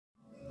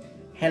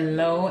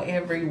Hello,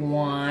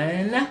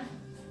 everyone.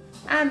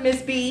 I'm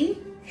Miss B.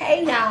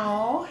 Hey,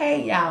 y'all.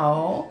 Hey,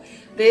 y'all.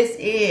 This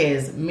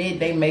is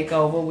Midday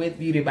Makeover with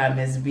Beauty by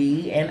Miss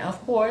B. And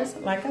of course,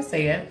 like I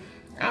said,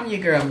 I'm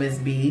your girl, Miss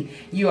B.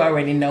 You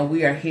already know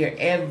we are here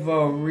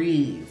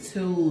every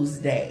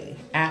Tuesday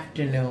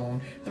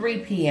afternoon, 3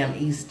 p.m.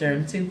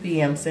 Eastern, 2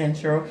 p.m.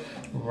 Central,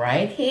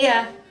 right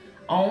here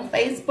on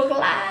Facebook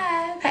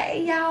Live.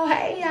 Hey, y'all.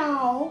 Hey,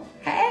 y'all.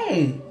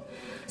 Hey.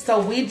 So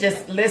we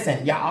just,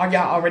 listen, y'all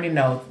already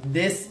know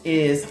this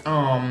is,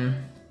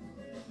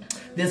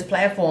 this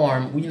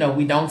platform, you know,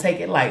 we don't take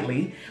it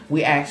lightly.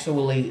 We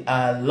actually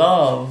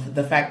love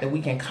the fact that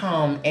we can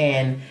come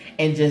and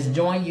just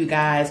join you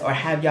guys or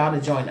have y'all to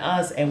join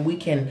us, and we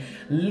can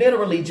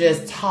literally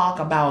just talk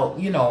about,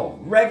 you know,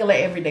 regular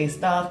everyday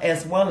stuff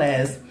as well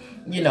as,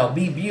 you know,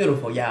 be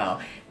beautiful, y'all.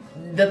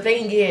 The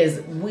thing is,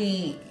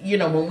 we, you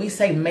know, when we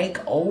say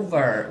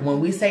makeover,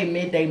 when we say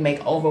midday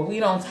makeover, we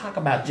don't talk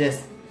about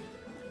just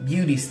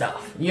beauty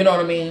stuff. You know what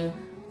I mean?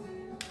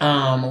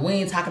 We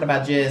ain't talking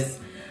about just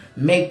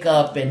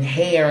makeup and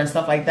hair and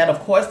stuff like that.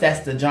 Of course, that's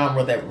the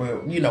genre that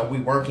we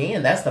work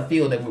in. That's the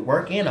field that we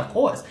work in, of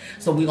course.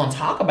 So we're gonna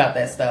talk about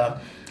that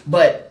stuff.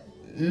 But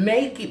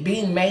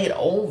being made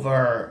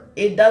over,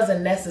 it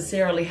doesn't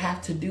necessarily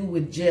have to do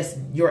with just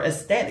your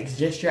aesthetics,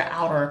 just your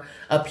outer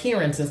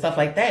appearance and stuff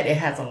like that. It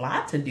has a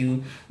lot to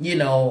do, you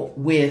know,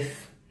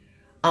 with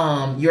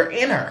your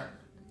inner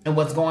and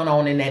what's going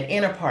on in that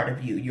inner part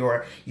of you,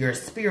 your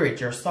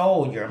spirit, your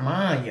soul, your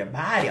mind, your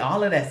body,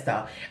 all of that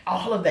stuff,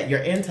 all of that,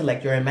 your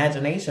intellect, your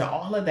imagination,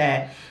 all of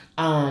that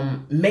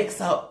makes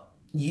up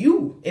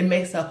you. It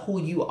makes up who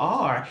you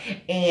are.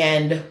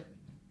 And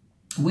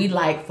we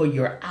like for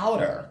your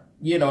outer,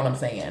 you know what I'm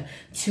saying,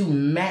 to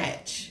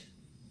match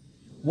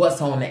what's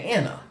on the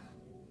inner.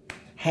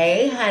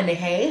 Hey, honey.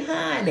 Hey,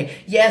 honey.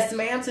 Yes,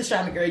 ma'am,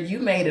 Tashana, girl. You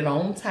made it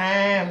on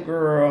time,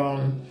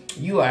 girl.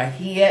 You are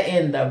here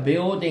in the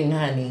building,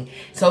 honey.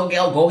 So,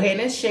 girl, go ahead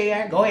and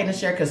share. Go ahead and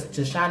share, because,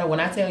 Tashana, when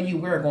I tell you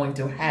we're going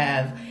to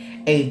have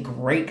a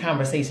great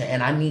conversation,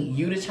 and I need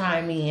you to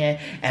chime in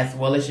as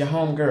well as your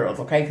homegirls,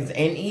 okay?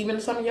 And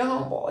even some of your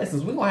homeboys,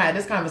 because we're going to have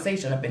this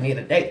conversation up in here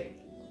today,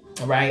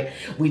 all right?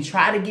 We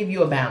try to give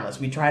you a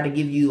balance. We try to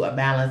give you a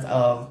balance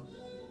of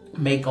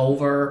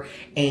makeover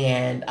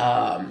and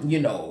you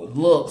know,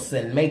 looks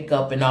and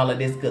makeup and all of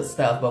this good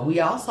stuff, but we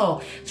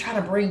also try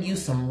to bring you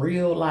some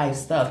real life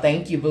stuff.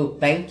 Thank you, boo.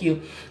 Thank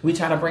you. We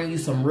try to bring you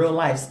some real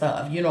life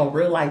stuff, you know,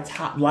 real life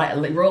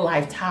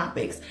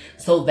topics,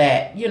 so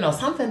that, you know,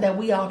 something that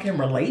we all can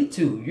relate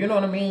to. You know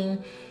what I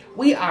mean?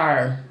 We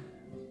are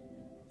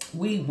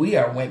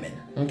women,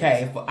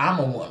 okay? I'm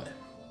a woman.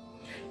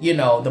 You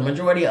know, the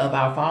majority of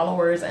our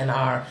followers and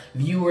our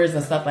viewers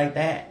and stuff like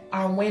that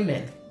are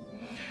women.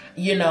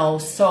 You know,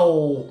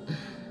 so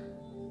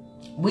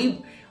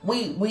we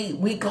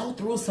go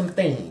through some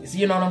things,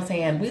 you know what I'm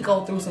saying? We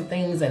go through some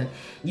things, and,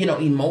 you know,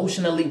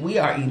 emotionally, we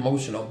are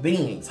emotional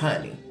beings,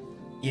 honey.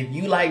 If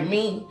you like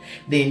me,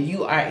 then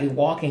you are a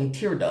walking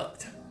tear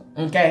duct,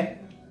 okay?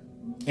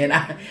 And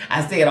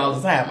I say it all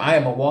the time. I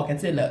am a walking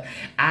tear duct.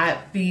 I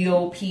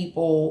feel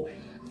people.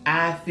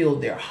 I feel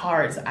their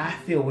hearts. I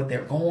feel what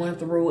they're going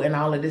through and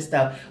all of this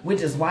stuff,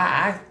 which is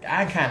why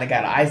I kind of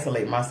got to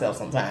isolate myself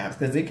sometimes,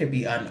 because it could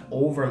be an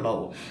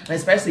overload,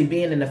 especially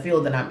being in the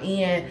field that I'm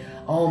in.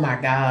 Oh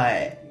my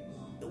God.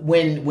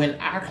 When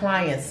our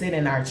clients sit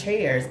in our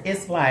chairs,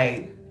 it's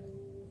like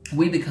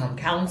we become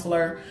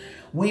counselor.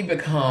 We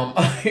become,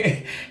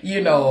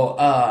 you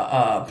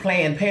know,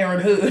 Planned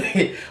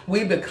Parenthood.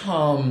 We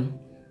become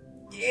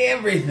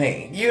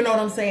everything, you know what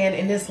I'm saying?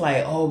 And it's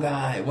like, oh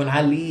God, when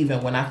I leave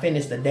and when I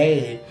finish the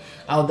day,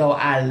 although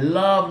I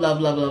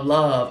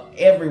love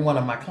every one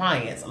of my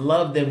clients,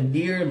 love them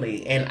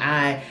dearly, and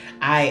I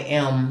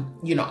am,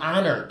 you know,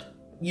 honored,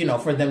 you know,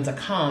 for them to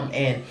come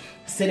and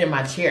sit in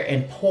my chair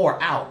and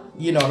pour out,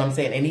 you know what I'm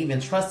saying, and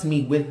even trust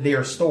me with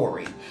their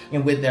story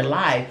and with their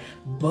life.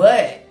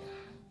 But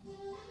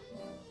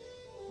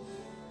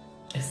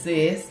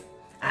sis,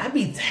 I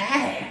be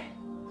tired.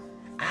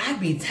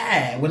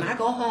 When I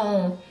go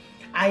home,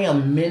 I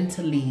am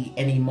mentally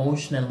and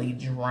emotionally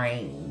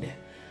drained.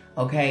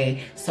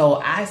 Okay. So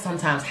I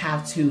sometimes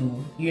have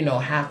to, you know,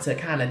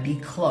 kind of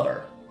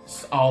declutter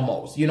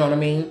almost, you know what I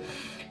mean?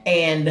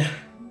 And,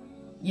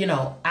 you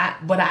know,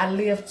 but I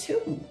live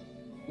too,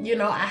 you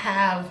know, I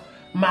have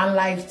my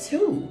life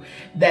too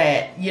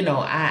that, you know,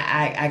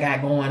 I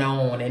got going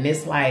on. And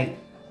it's like,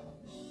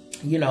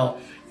 you know,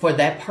 for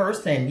that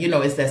person, you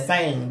know, it's that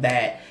saying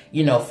that,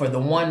 you know, for the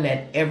one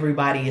that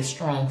everybody is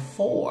strong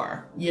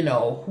for, you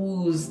know,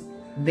 who's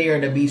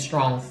there to be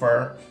strong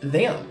for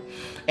them?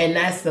 And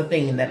that's the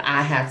thing that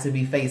I have to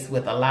be faced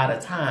with a lot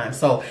of times.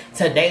 So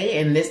today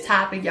in this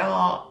topic,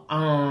 y'all,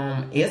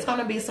 it's going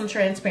to be some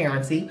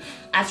transparency.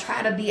 I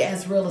try to be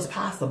as real as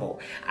possible.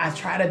 I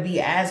try to be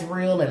as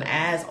real and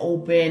as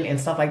open and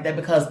stuff like that,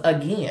 because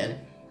again,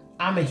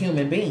 I'm a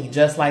human being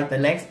just like the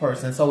next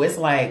person. So it's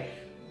like,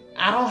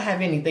 I don't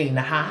have anything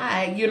to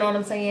hide. You know what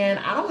I'm saying?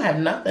 I don't have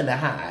nothing to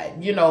hide.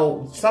 You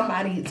know,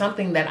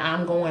 something that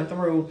I'm going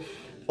through,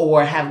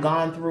 or have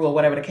gone through or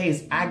whatever the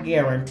case, I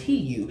guarantee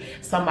you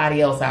somebody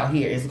else out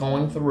here is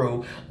going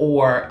through,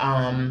 or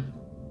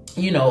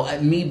you know,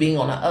 me being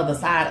on the other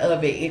side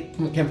of it,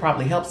 it can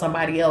probably help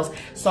somebody else.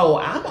 So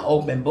I'm an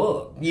open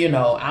book. You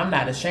know, I'm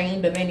not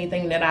ashamed of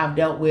anything that I've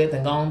dealt with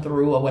and gone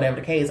through or whatever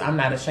the case. I'm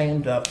not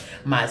ashamed of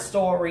my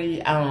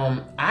story.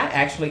 I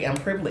actually am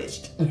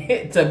privileged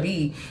to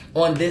be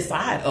on this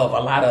side of a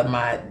lot of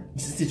my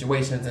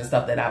situations and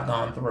stuff that I've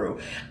gone through.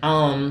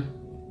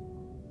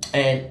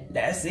 And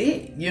that's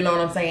it. You know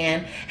what I'm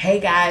saying? Hey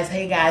guys,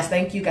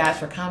 thank you guys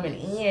for coming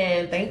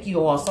in. Thank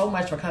you all so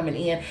much for coming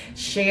in.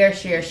 Share,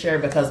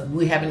 because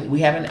we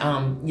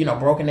haven't, you know,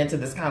 broken into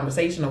this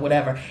conversation or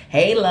whatever.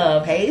 Hey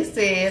love, hey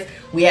sis.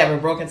 We haven't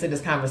broken into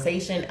this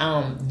conversation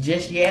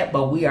just yet,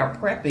 but we are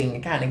prepping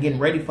and kind of getting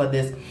ready for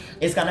this.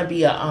 It's gonna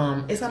be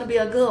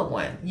a good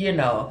one, you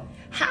know.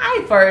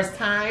 Hi, first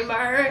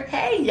timer.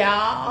 Hey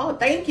y'all.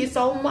 Thank you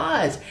so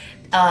much.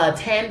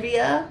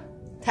 Tanvia.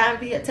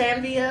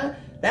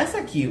 That's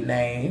a cute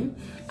name.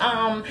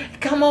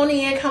 Come on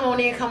in.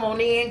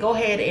 Go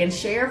ahead and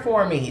share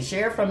for me.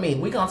 Share for me.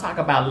 We're gonna talk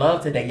about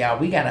love today, y'all.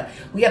 We gotta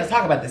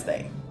talk about this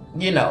thing.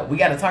 You know, we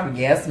gotta talk.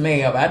 Yes,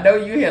 ma'am. I know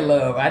you here,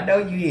 love. I know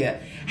you here.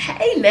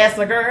 Hey,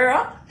 Nessa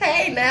girl.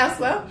 Hey,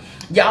 Nessa.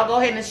 Y'all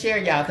go ahead and share,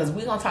 y'all, because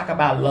we're gonna talk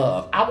about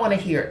love. I want to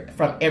hear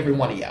from every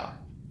one of y'all.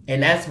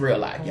 And that's real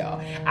life,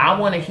 y'all. I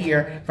want to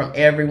hear from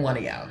every one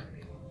of y'all.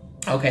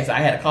 Okay, so I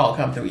had a call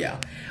come through, y'all.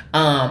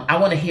 I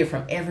want to hear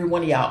from every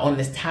one of y'all on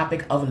this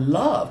topic of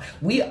love.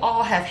 We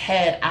all have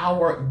had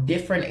our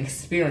different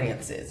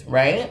experiences,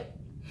 right?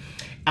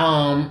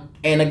 And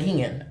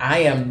again,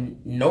 I am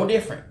no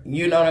different.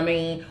 You know what I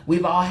mean?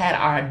 We've all had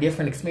our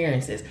different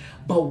experiences.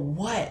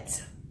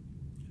 But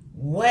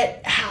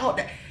how,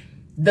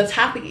 the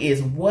topic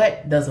is,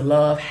 what does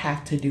love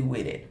have to do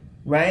with it,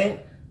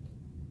 right?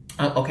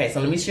 Okay,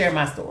 so let me share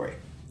my story.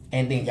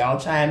 And then y'all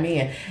chime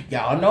in.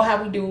 Y'all know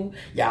how we do.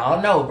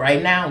 Y'all know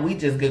right now we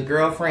just good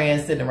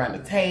girlfriends sitting around the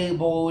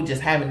table, just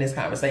having this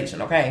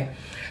conversation, okay?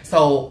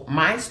 So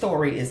my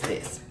story is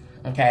this,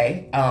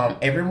 okay?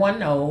 Everyone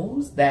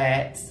knows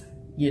that,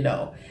 you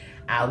know,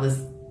 I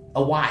was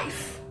a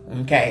wife,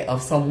 okay,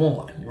 of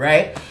someone,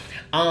 right?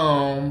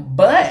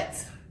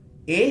 But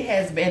it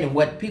has been,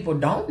 what people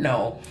don't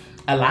know,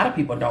 a lot of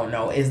people don't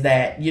know, is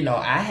that, you know,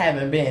 I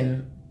haven't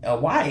been a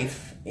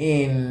wife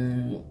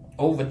in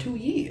over 2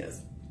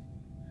 years.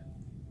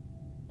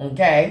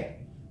 Okay,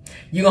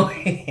 you gonna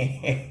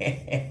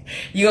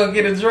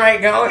get a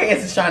drink? Go ahead,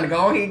 Shoshana.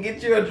 Go ahead and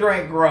get you a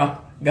drink, bro.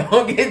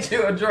 Go get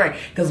you a drink,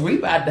 because we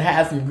about to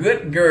have some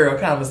good girl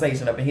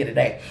conversation up in here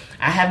today.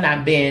 I have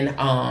not been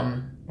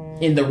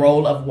in the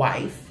role of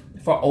wife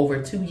for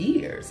over 2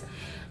 years.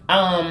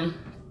 I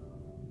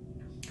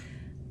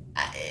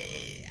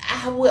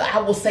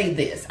will say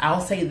this.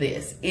 I'll say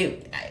this.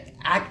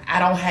 I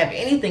don't have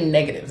anything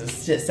negative to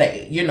just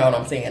say, you know what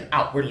I'm saying,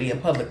 outwardly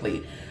and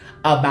publicly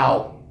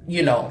about,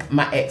 you know,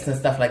 my ex and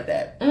stuff like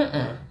that.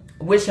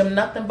 Wish him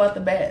nothing but the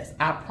best.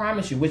 I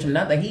promise you, wish him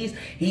nothing.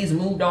 He's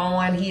moved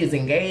on. He is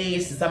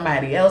engaged to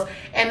somebody else,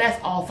 and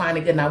that's all fine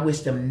and good. And I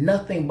wish him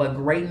nothing but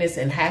greatness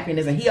and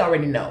happiness. And he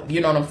already knows. You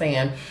know what I'm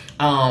saying?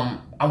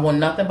 I want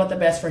nothing but the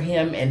best for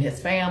him and his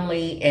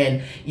family,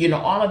 and you know,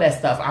 all of that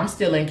stuff. I'm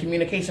still in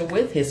communication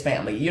with his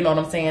family. You know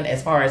what I'm saying?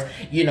 As far as,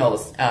 you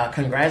know,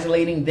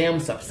 congratulating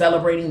them,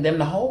 celebrating them,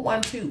 the whole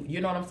one too.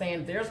 You know what I'm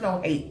saying? There's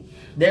no hate.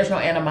 There's no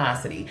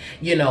animosity,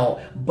 you know.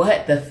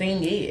 But the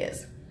thing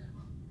is,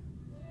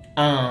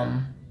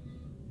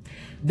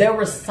 there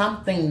was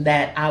something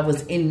that I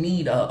was in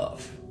need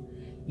of,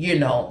 you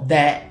know,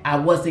 that I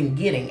wasn't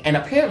getting. And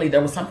apparently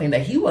there was something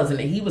that he was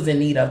in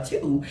need of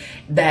too,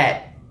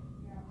 that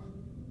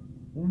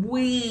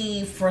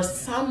we, for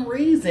some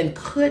reason,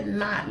 could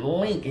not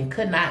link and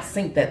could not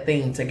sync that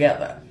thing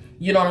together.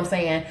 You know what I'm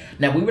saying?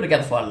 Now, we were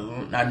together for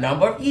a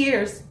number of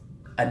years,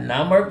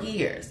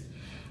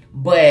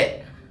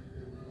 but,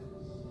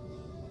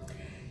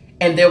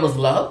 and there was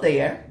love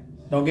there.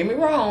 Don't get me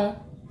wrong.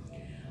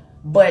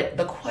 But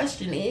the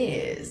question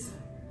is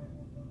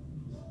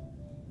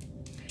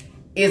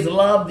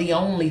love the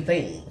only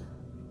thing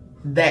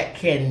that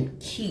can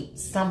keep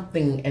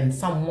something and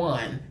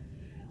someone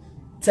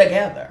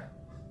together?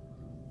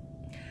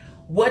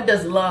 What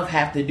does love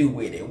have to do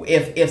with it?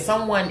 If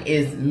someone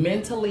is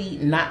mentally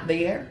not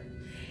there,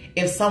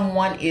 if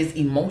someone is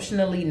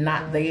emotionally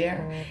not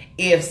there,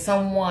 if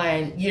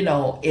someone, you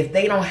know, if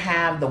they don't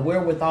have the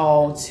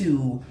wherewithal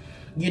to,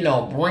 you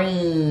know,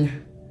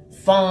 bring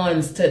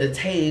funds to the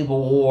table,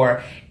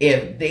 or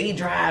if they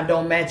drive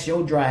don't match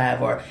your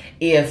drive, or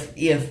if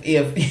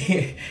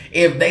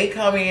if they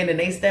come in and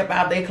they step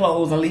out their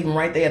clothes and leave them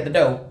right there at the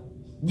door,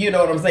 you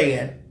know what I'm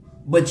saying?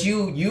 But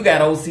you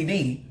got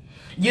OCD,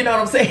 you know what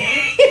I'm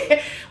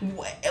saying?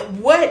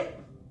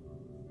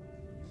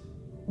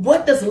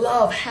 What does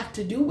love have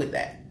to do with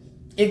that?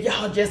 If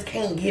y'all just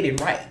can't get it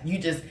right, you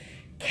just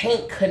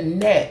can't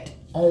connect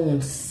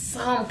on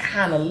some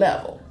kind of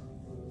level.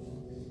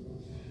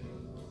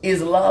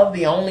 Is love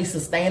the only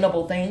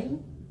sustainable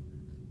thing?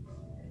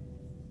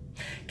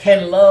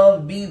 Can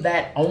love be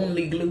that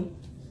only glue?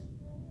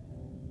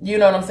 You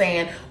know what I'm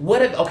saying?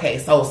 What if, okay,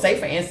 so say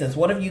for instance,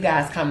 what if you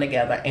guys come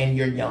together and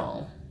you're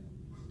young?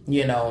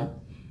 You know,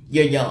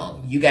 you're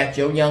young. You got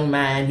your young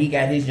mind, he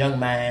got his young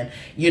mind,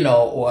 you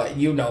know, or,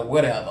 you know,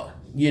 whatever,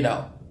 you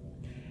know.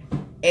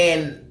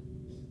 And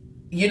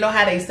you know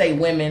how they say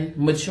women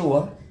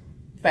mature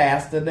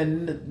faster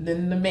than the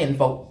men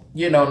folk.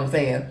 You know what I'm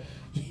saying?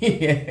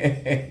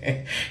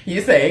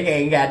 You say it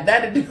ain't got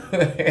nothing to do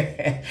with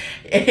it.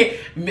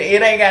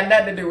 It ain't got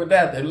nothing to do with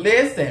nothing.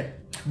 Listen,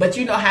 but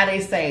you know how they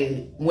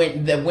say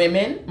when the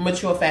women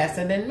mature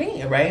faster than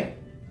men, right?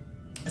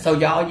 So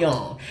y'all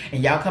young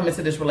and y'all come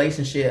into this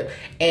relationship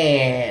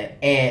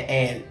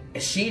and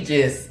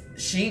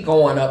she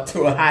going up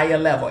to a higher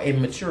level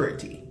in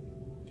maturity.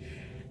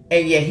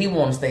 And yet he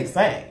want to stay the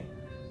same.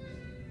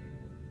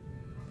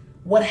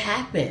 What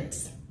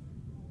happens?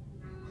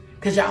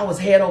 Because y'all was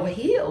head over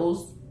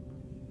heels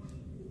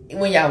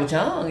when y'all was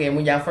young and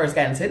when y'all first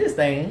got into this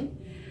thing.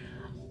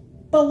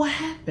 But what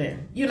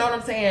happened? You know what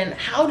I'm saying?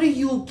 How do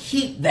you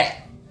keep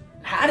that?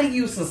 How do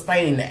you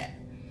sustain that?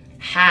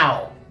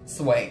 How,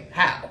 Sway?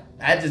 How?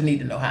 I just need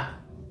to know how.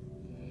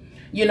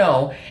 You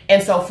know,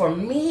 and so for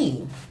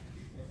me,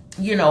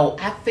 you know,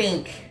 I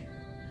think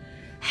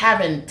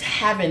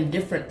having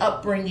different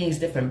upbringings,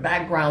 different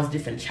backgrounds,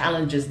 different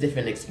challenges,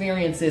 different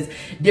experiences,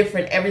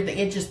 different everything,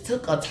 it just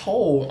took a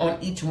toll on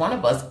each one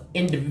of us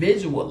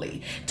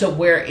individually to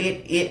where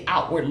it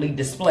outwardly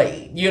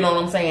displayed. You know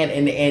what I'm saying?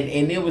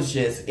 And it was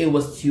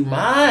too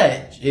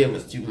much. It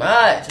was too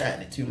much,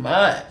 honey, too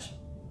much.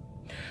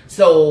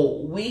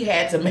 So we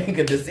had to make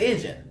a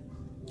decision.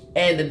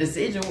 And the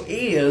decision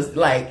is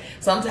like,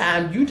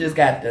 sometimes you just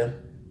got to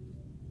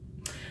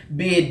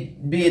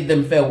bid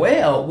them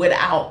farewell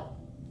without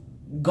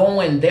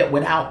going there,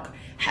 without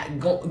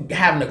having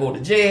to go to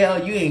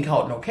jail. You ain't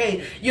caught no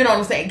case. You know what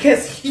I'm saying?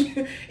 Because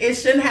it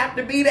shouldn't have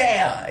to be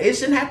there. It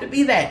shouldn't have to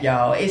be that,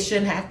 y'all. It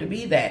shouldn't have to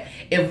be that.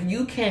 If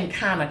you can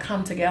kind of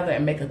come together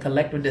and make a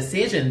collective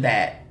decision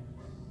that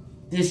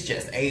this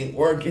just ain't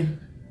working.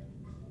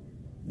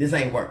 This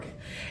ain't working.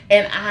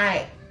 And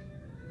I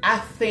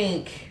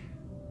think,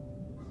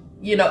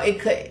 you know,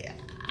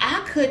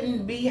 I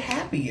couldn't be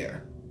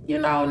happier. You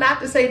know, not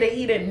to say that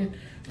he didn't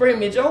bring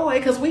me joy,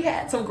 because we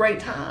had some great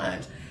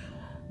times.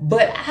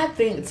 But I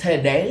think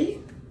today,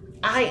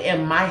 I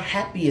am my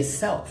happiest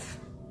self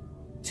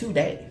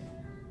today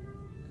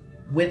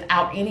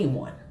without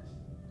anyone.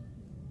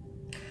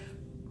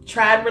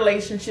 Tried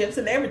relationships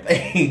and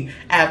everything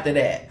after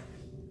that.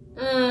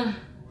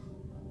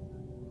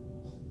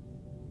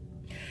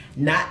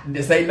 Not,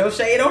 this ain't no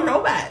shade on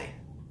nobody.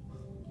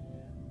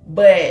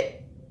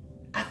 But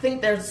I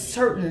think there's a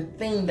certain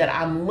thing that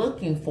I'm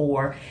looking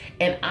for.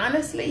 And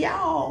honestly,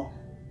 y'all,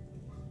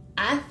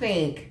 I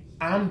think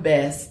I'm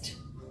best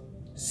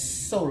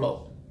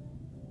solo.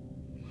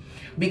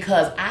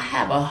 Because I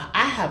have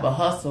a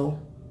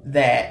hustle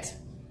that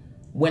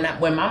when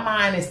my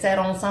mind is set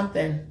on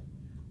something,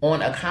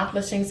 on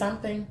accomplishing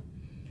something,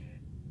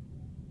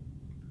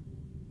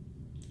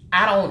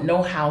 I don't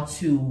know how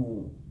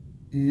to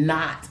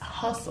not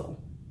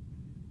hustle.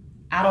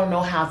 I don't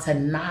know how to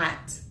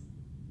not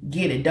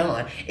get it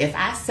done. If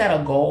I set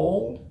a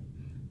goal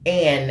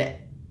and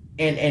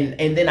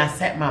then I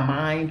set my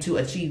mind to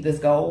achieve this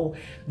goal,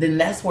 then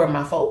that's where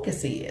my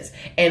focus is.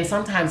 And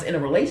sometimes in a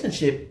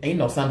relationship,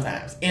 in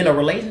a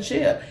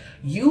relationship,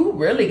 you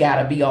really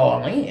got to be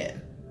all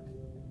in.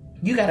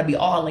 You got to be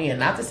all in.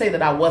 Not to say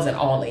that I wasn't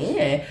all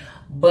in,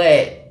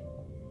 but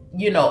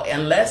you know,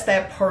 unless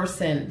that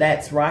person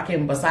that's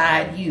rocking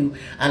beside you,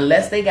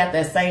 unless they got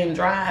that same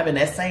drive and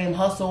that same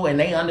hustle and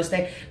they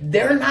understand,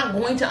 they're not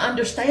going to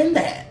understand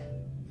that.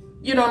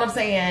 You know what I'm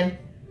saying?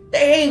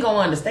 They ain't going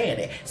to understand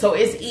it. So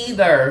it's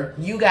either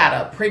you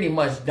got to pretty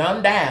much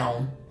dumb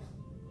down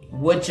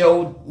what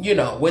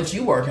what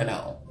you working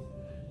on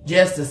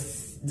just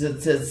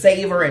to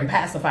savor and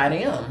pacify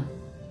them,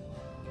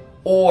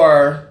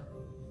 or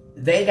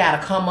they got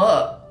to come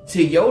up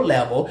to your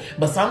level,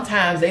 but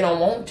sometimes they don't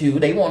want to.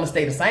 They want to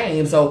stay the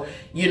same. So,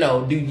 you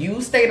know, do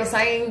you stay the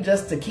same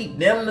just to keep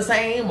them the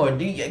same, or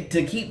do you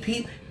to keep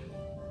people?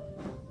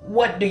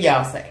 What do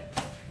y'all say?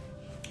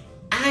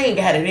 I ain't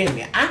got it in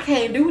me. I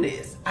can't do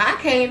this. I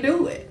can't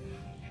do it.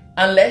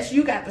 Unless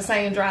you got the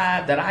same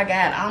drive that I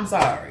got, I'm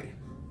sorry.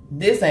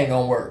 This ain't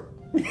gonna work.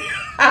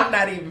 I'm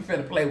not even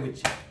finna play with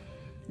you.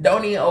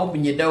 Don't even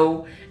open your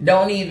door.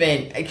 Don't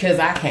even, because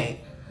I can't.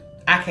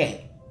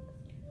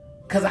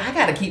 Because I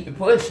got to keep it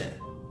pushing.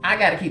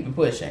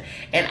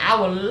 And I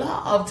would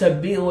love to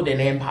build an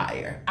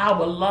empire. I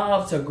would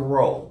love to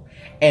grow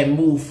and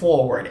move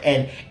forward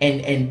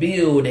and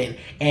build and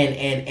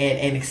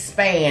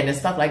expand and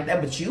stuff like that.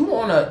 But you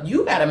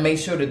got to make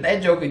sure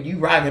that joker you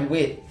rocking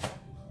with,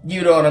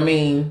 you know what I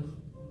mean,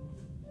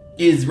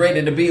 is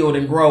ready to build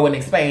and grow and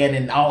expand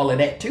and all of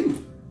that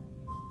too.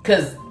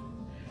 Because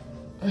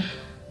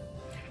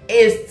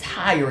it's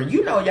tiring.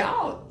 You know,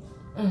 y'all,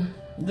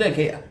 look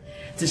here.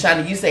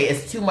 Tashana, you say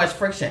it's too much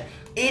friction.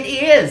 It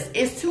is.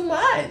 It's too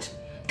much.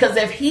 Because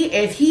if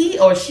he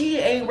or she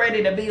ain't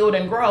ready to build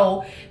and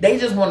grow, they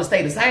just want to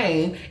stay the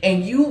same,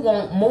 and you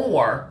want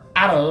more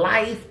out of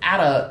life, out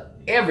of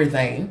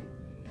everything,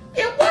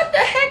 then what the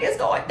heck is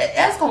going?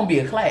 That's going to be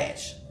a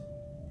clash.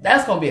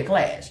 That's going to be a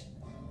clash.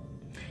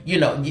 You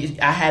know,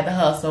 I had the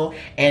hustle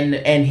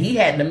and he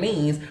had the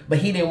means, but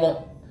he didn't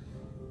want.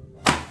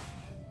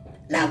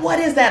 Now, what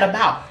is that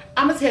about?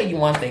 I'm going to tell you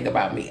one thing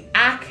about me.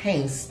 I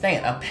can't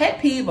stand, a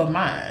pet peeve of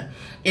mine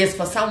is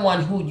for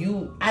someone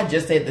who I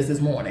just said this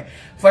morning,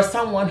 for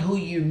someone who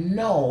you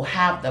know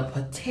have the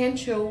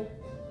potential,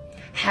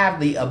 have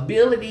the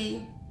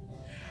ability,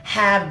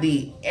 have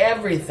the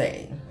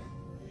everything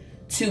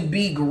to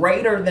be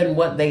greater than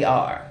what they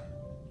are,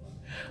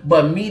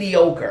 but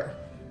mediocre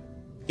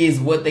is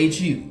what they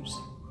choose.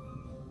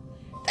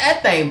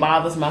 That thing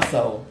bothers my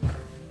soul.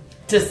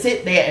 To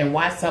sit there and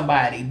watch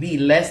somebody be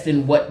less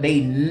than what they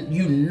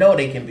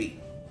they can be.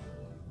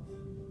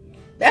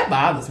 That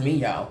bothers me,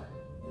 y'all.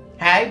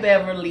 Hi,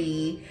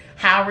 Beverly.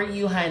 How are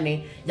you,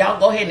 honey? Y'all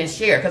go ahead and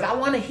share because I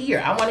want to hear.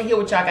 I want to hear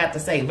what y'all got to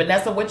say.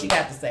 Vanessa, what you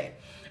got to say?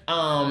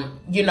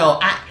 You know,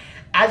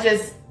 I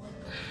just,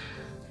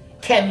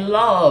 can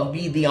love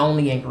be the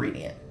only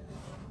ingredient?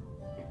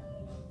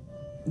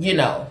 You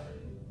know,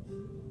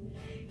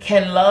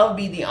 can love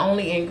be the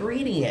only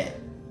ingredient?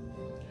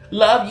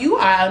 Love, you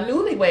are a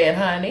newlywed,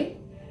 honey.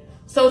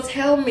 So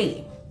tell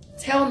me,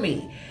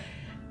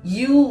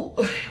 you,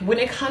 when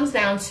it comes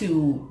down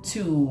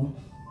to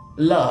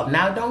love,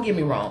 now don't get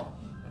me wrong.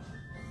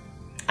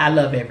 I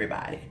love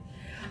everybody.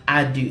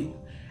 I do.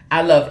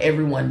 I love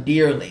everyone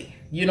dearly.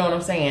 You know what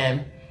I'm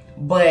saying?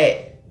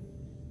 But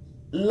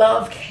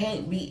love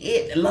can't be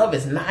it. Love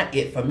is not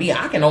it for me.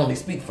 I can only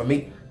speak for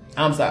me.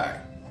 I'm sorry.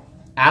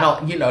 I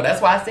don't, you know,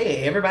 that's why I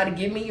said, everybody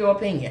give me your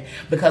opinion.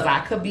 Because I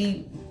could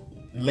be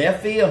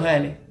left field,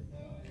 honey.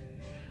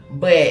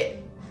 But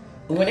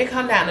when it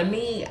comes down to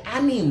me, I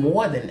need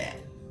more than that.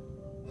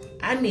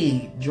 I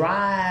need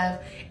drive.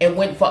 And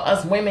when for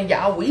us women,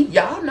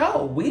 y'all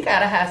know we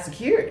gotta have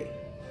security.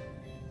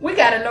 We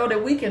gotta know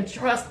that we can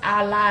trust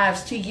our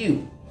lives to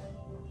you.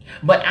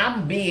 But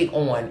I'm big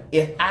on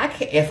if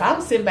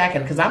I'm sitting back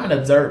and because I'm an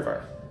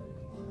observer,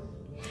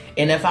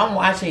 and if I'm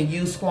watching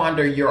you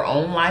squander your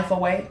own life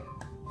away,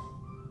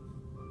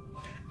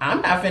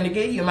 I'm not finna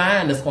give you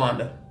mine to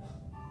squander.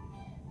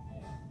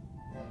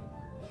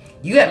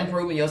 You haven't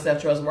proven yourself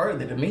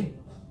trustworthy to me.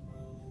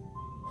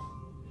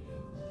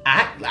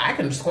 I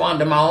can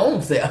squander my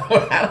own self.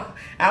 I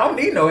don't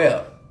need no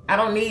help. I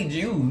don't need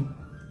you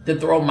to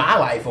throw my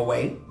life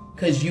away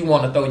because you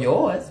want to throw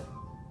yours.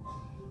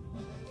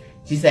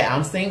 She said,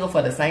 I'm single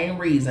for the same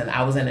reason.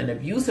 I was in an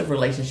abusive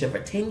relationship for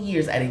 10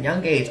 years at a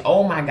young age.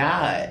 Oh my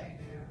God.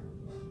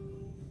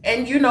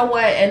 And you know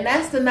what? And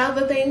that's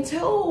another thing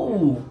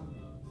too.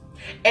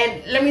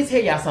 And let me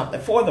tell y'all something.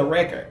 For the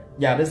record,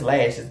 y'all, this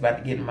lash is about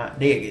to get in my...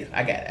 There it is.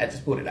 I got it. I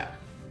just put it out.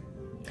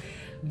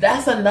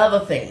 That's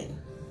another thing.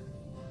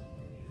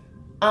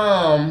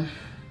 I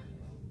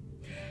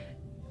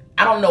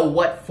don't know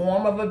what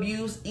form of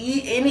abuse,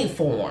 any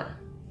form,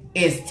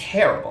 is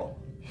terrible.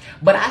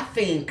 But I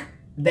think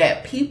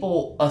that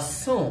people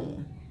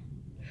assume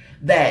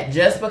that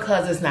just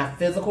because it's not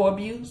physical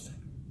abuse,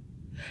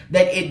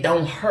 that it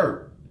don't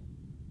hurt,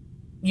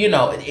 you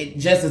know, it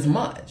just as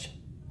much.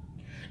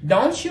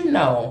 Don't you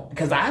know,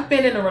 because I've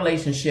been in a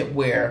relationship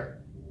where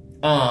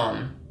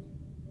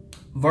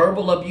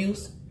verbal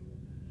abuse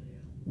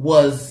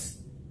was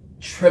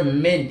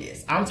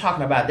tremendous. I'm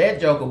talking about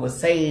that joker would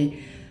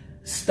say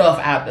stuff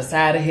out the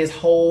side of his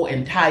whole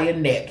entire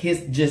neck.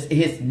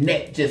 His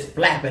neck just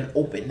flapping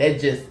open. That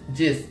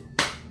just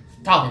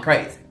talking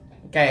crazy.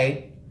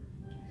 Okay?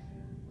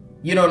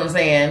 You know what I'm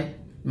saying?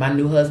 My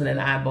new husband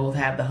and I both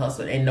have the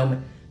hustle and no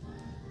man.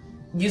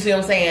 You see what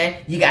I'm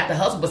saying? You got the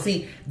hustle. But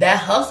see, that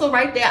hustle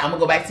right there, I'm going to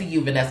go back to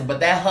you, Vanessa. But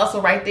that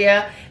hustle right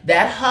there,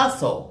 that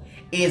hustle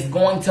is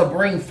going to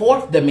bring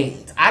forth the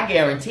means. I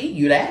guarantee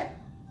you that.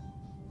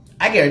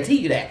 I guarantee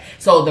you that.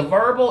 So the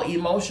verbal,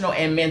 emotional,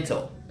 and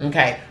mental.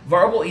 Okay?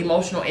 Verbal,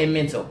 emotional, and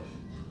mental.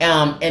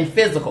 And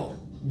physical.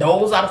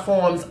 Those are the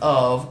forms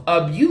of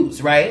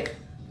abuse, right?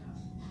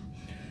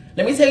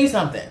 Let me tell you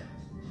something.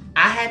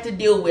 I had to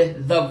deal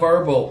with the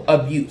verbal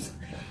abuse.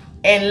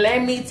 And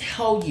let me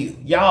tell you,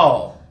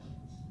 y'all,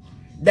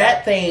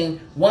 that thing,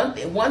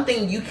 one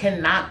thing you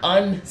cannot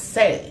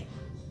unsay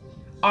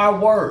are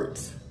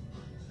words.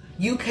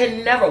 You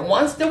can never,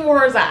 once the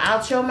words are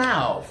out your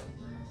mouth,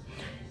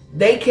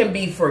 they can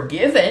be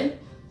forgiven,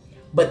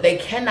 but they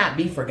cannot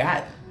be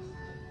forgotten.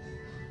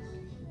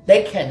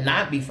 They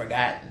cannot be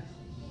forgotten.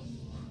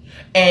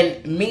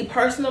 And me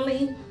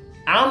personally,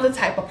 I'm the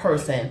type of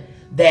person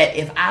that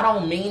if I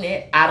don't mean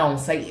it, I don't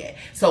say it.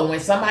 So when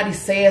somebody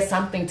says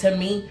something to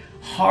me,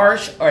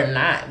 harsh or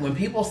not, when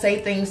people say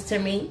things to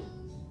me,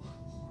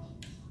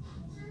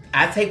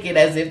 I take it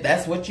as if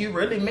that's what you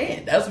really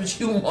meant. That's what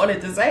you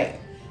wanted to say.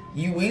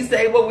 We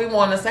say what we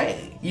want to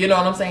say. You know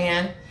what I'm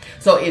saying?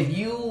 So if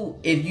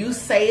you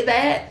say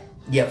that,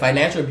 yeah,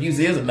 financial abuse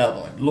is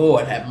another one.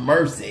 Lord have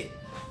mercy.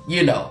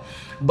 You know.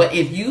 But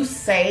if you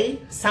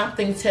say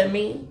something to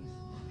me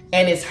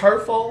and it's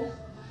hurtful,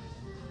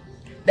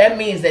 that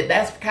means that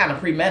that's kind of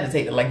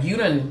premeditated. Like you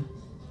done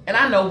And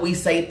I know we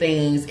say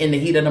things in the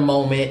heat of the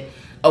moment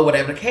or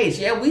whatever the case.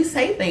 Yeah, we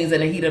say things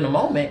in the heat of the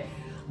moment.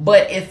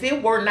 But if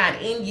it were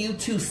not in you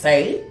to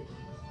say,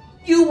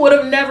 you would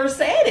have never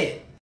said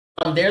it.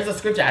 There's a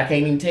scripture, I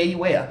can't even tell you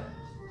where.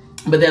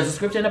 But there's a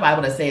scripture in the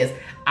Bible that says,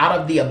 out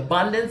of the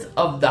abundance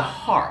of the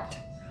heart,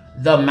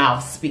 the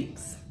mouth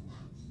speaks.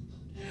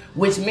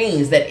 Which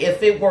means that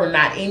if it were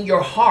not in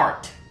your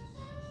heart,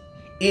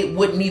 it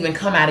wouldn't even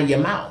come out of your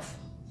mouth.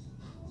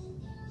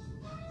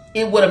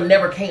 It would have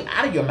never came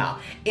out of your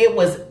mouth. It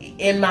was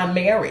in my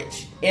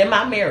marriage. In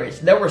my marriage,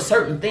 there were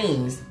certain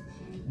things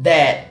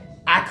that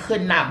I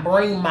could not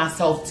bring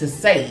myself to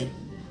say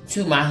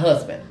to my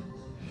husband.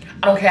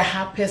 I don't care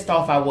how pissed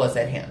off I was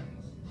at him.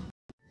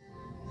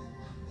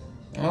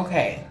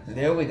 Okay,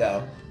 there we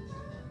go.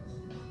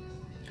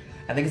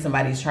 I think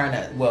somebody's trying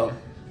to, well,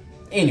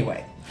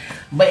 anyway.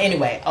 But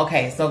anyway,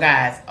 okay, so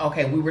guys,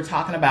 okay, we were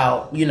talking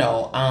about, you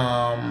know,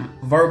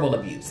 verbal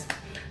abuse.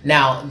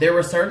 Now, there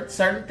were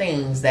certain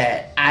things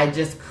that I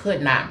just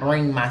could not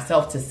bring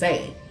myself to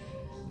say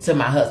to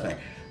my husband.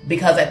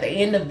 Because at the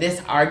end of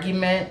this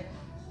argument,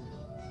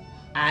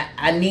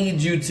 I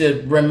need you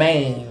to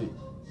remain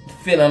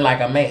feeling like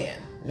a man,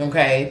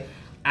 okay?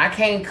 I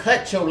can't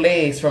cut your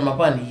legs from up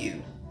under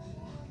you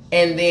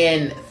and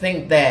then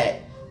think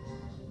that,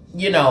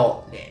 you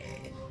know,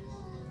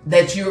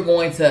 that you're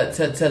going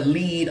to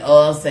lead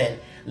us and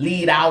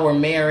lead our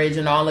marriage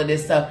and all of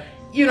this stuff.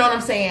 You know what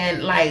I'm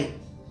saying? Like,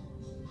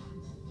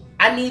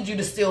 I need you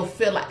to still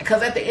feel like,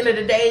 because at the end of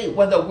the day,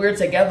 whether we're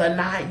together or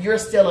not, you're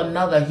still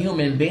another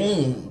human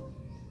being.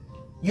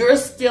 You're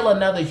still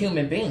another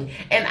human being.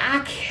 And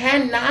I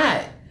can't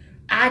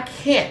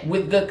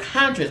with good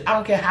conscience, I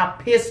don't care how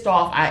pissed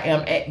off I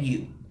am at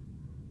you.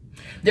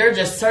 There are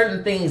just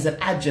certain things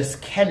that I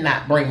just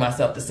cannot bring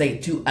myself to say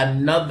to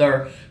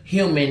another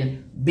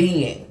human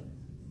being.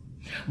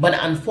 But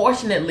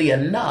unfortunately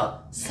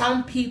enough,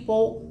 some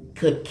people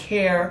could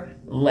care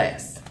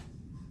less.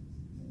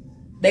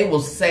 They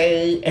will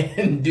say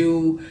and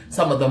do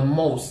some of the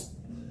most,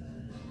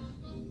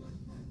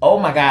 oh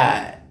my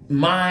God,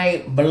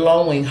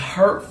 mind-blowing,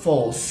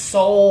 hurtful,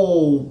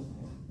 soul-killing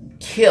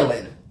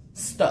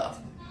stuff.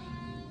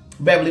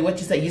 Beverly, what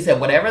you said? You said,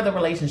 whatever the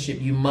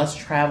relationship, you must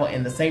travel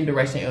in the same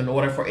direction in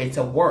order for it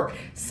to work.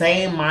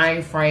 Same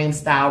mind frame,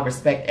 style,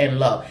 respect, and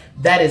love.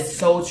 That is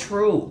so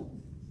true.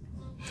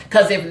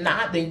 Because if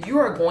not, then you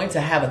are going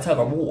to have a tug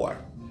of war.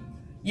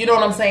 You know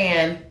what I'm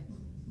saying?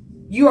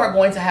 You are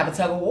going to have a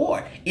tug of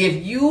war.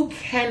 If you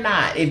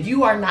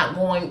are not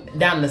going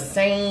down the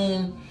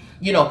same,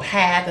 you know,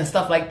 path and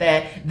stuff like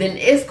that, then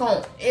it's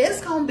going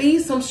to be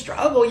some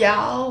struggle,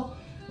 y'all.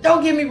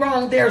 Don't get me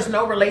wrong. There's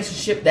no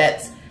relationship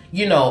that's,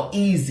 you know,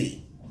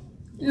 easy.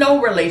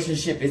 No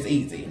relationship is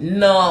easy.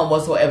 None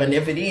whatsoever. And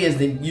if it is,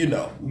 then, you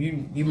know,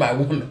 you might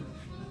want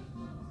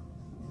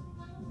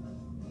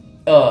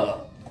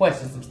to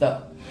question some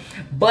stuff.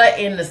 But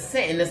in the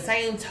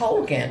same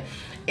token,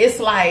 it's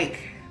like,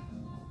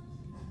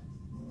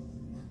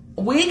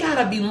 we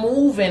got to be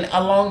moving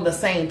along the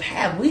same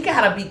path. We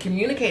got to be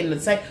communicating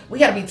we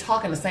got to be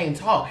talking the same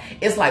talk.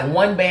 It's like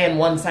one band,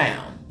 one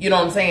sound. You know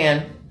what I'm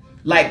saying?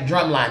 Like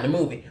Drumline, the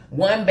movie.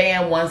 One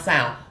band, one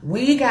sound.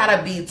 We got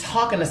to be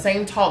talking the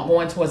same talk,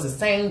 going towards the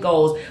same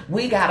goals.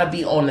 We got to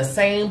be on the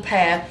same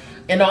path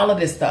and all of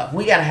this stuff.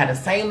 We got to have the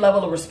same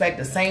level of respect,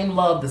 the same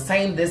love, the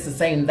same this, the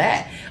same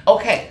that.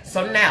 Okay,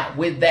 so now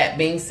with that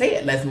being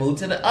said, let's move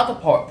to the other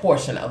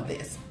portion of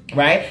this.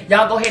 Right?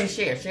 Y'all go ahead and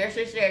share.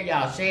 Share,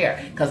 y'all.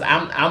 Share. Because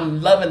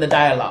I'm loving the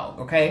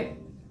dialogue, okay?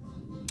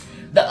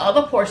 The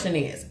other portion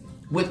is,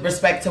 with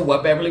respect to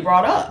what Beverly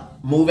brought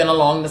up, moving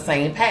along the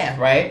same path,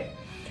 right?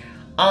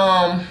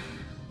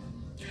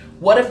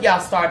 What if y'all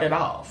started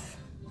off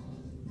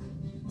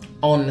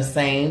on the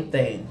same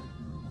thing?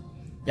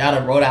 Y'all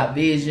done wrote out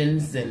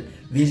visions and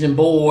vision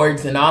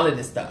boards and all of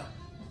this stuff.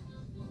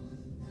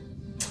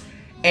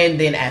 And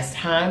then as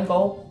time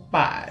goes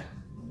by,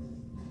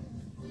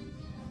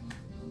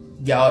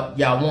 y'all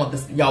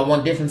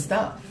want different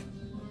stuff.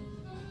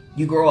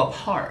 You grow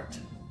apart.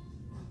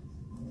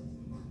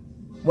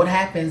 What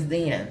happens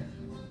then?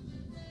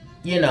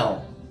 You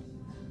know,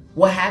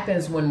 what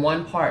happens when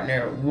one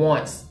partner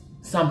wants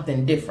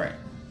something different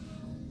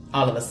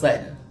all of a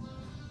sudden?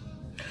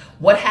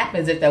 What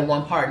happens if that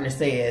one partner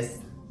says,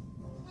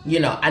 you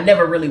know, I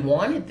never really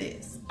wanted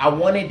this. I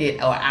wanted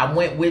it, or I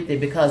went with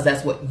it because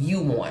that's what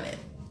you wanted.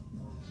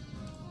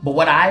 But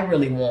what I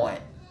really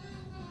want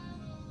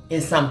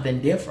is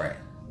something different.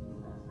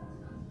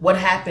 What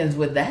happens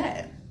with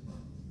that?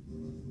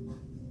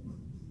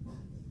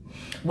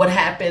 What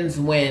happens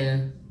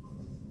when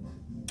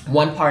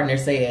one partner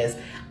says,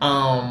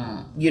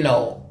 you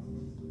know,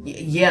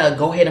 yeah,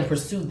 go ahead and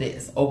pursue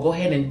this, or go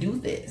ahead and do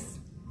this.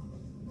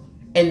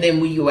 And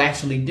then when you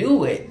actually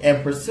do it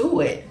and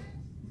pursue it,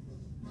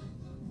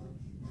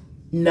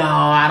 no,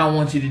 I don't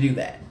want you to do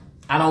that.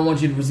 I don't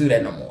want you to pursue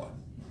that no more.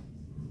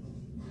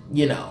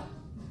 You know.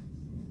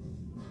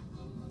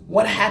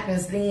 What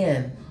happens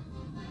then?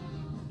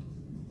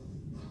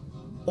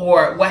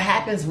 Or what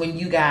happens when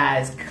you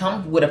guys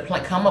come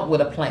up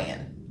with a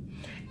plan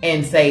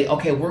and say,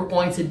 okay, we're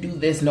going to do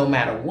this no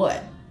matter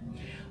what.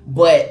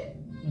 But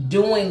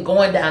going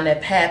down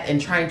that path and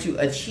trying to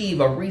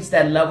achieve or reach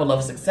that level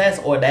of success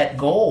or that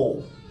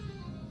goal,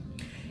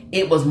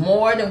 it was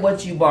more than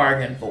what you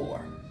bargained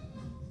for.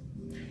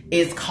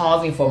 It's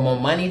causing for more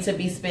money to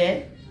be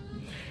spent.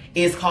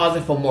 It's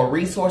causing for more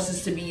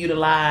resources to be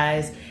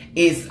utilized.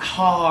 It's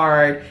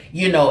hard,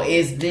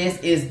 it's this,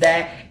 it's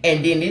that.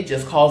 And then it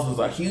just causes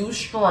a huge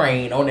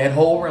strain on that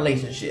whole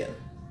relationship.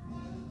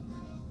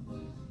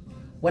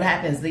 What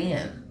happens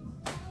then?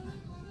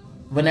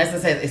 Vanessa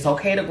says it's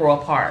okay to grow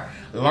apart.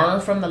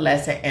 Learn from the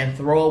lesson and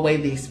throw away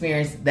the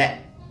experience.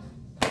 That's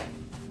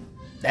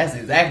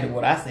exactly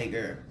what I say,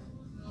 girl.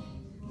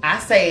 I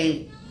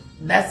say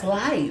that's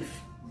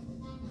life.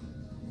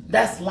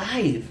 That's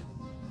life.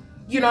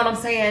 You know what I'm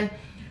saying?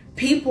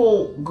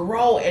 People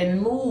grow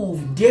and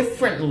move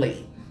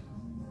differently.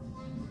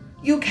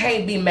 You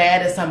can't be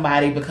mad at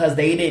somebody because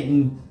they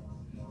didn't,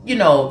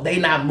 they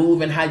not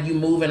moving how you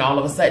moving all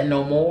of a sudden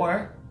no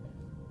more.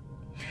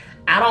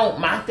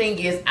 My thing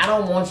is, I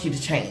don't want you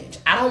to change.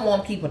 I don't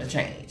want people to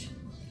change.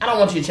 I don't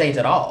want you to change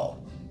at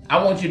all.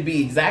 I want you to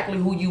be exactly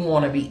who you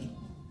want to be.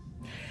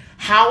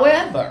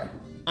 However,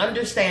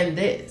 understand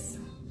this.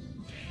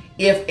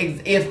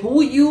 If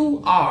who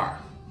you are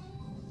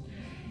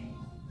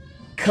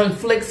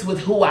conflicts with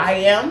who I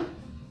am,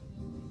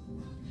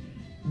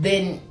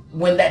 then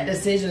when that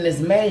decision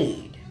is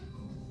made,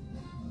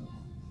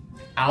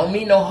 I don't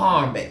mean no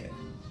harm, baby.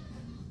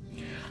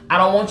 I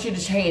don't want you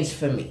to change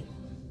for me.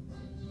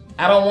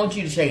 I don't want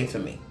you to change for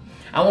me.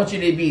 I want you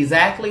to be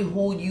exactly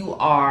who you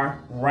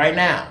are right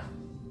now.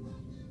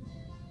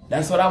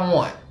 That's what I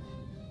want.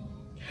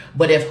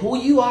 But if who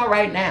you are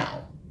right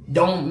now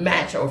don't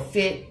match or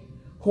fit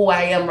who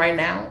I am right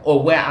now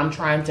or where I'm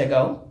trying to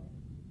go,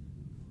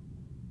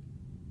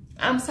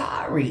 I'm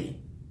sorry.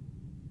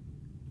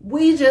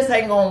 We just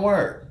ain't gonna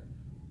work.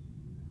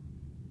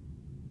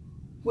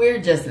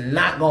 We're just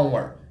not gonna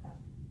work.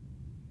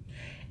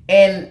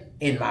 And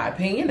in my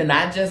opinion, and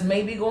I just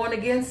may be going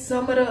against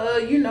some of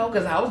the,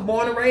 because I was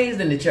born and raised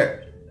in the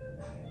church,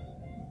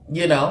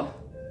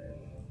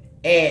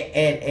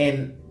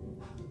 and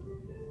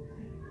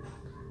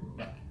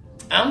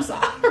I'm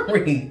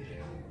sorry.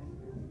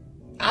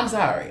 I'm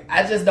sorry.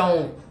 I just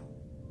don't,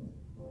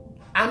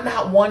 I'm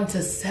not one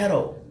to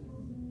settle.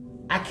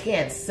 I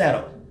can't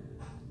settle.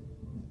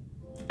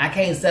 I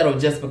can't settle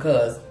just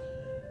because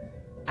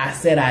I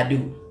said I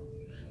do.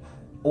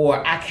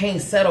 Or I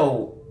can't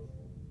settle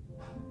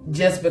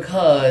just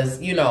because,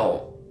 well,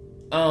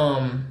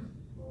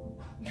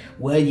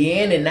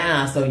 you're in it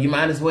now, so you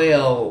might as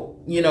well,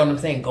 you know what I'm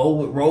saying,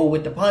 roll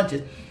with the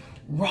punches.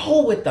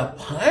 Roll with the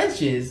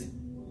punches?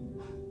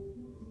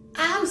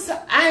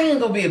 I ain't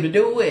gonna be able to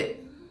do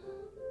it.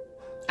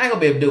 I ain't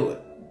gonna be able to do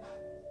it.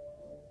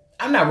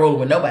 I'm not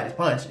rolling with nobody's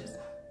punches.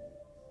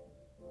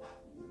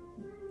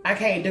 I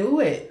can't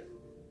do it.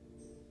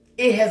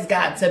 It has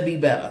got to be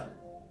better.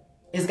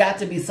 It's got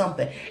to be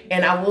something.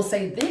 And I will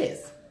say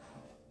this.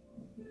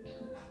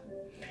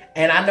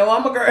 And I know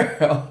I'm a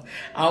girl.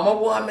 I'm a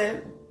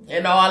woman.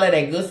 And all of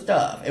that good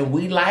stuff. And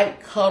we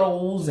like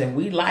cuddles. And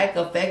we like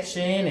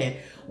affection. And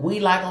we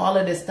like all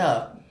of this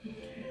stuff.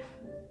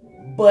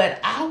 But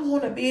I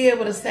want to be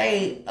able to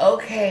say,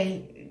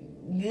 okay,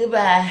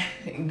 goodbye,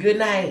 good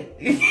night.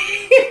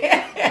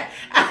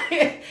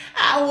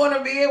 I want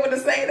to be able to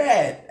say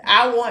that.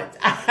 I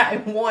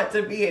want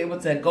to be able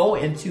to go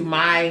into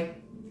my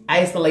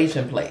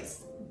isolation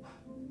place.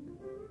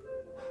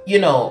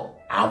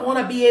 I want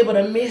to be able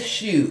to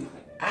miss you.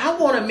 I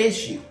want to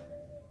miss you.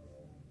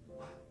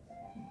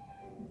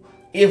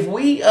 If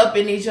we up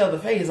in each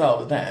other's face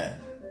all the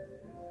time,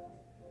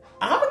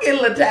 I'm going to get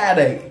a little tired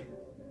of you.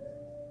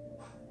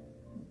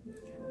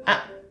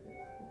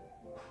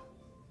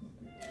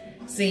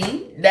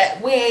 See,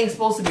 that we ain't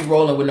supposed to be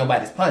rolling with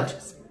nobody's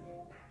punches.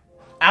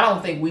 I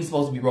don't think we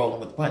supposed to be rolling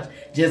with the punch.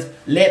 Just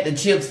let the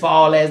chips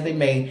fall as they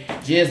may.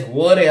 Just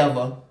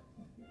whatever.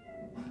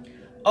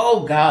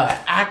 Oh, God.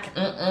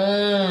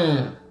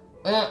 I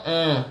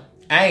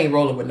ain't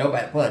rolling with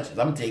nobody's punches.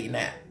 I'm telling you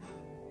now.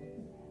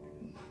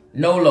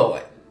 No,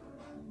 Lord.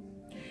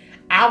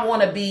 I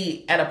want to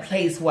be at a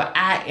place where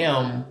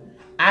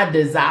I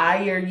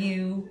desire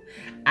you.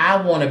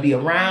 I want to be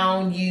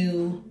around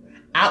you.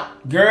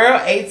 Girl,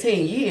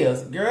 18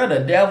 years. Girl, the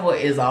devil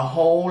is a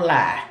whole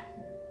lie.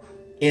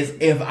 Is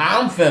if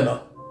I'm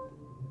finna.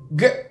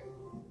 Girl,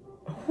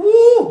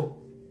 whoo.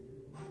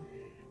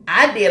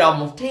 I did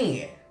almost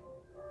 10.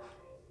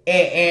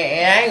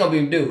 And I ain't gonna be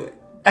able to do it.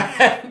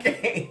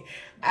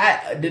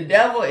 The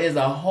devil is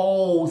a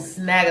whole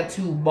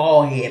snag-a-tooth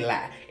ball head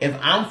lie. If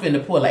I'm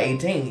finna pull an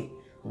 18,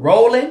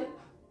 rolling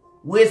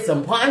with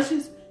some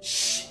punches,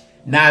 shh,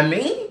 not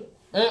me.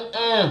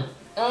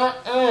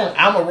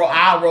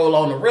 I'll roll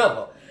on the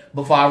river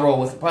before I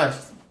roll with some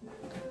punches.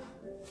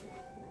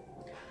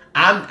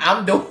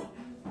 I'm doing,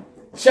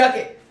 chuck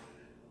it.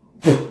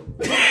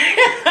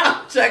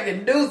 I'm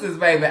chucking deuces,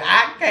 baby.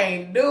 I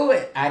can't do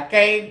it. I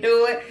can't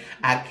do it.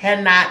 I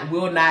cannot,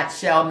 will not,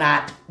 shall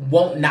not,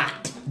 won't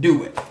not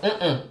do it.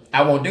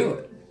 I won't do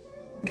it.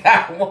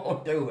 I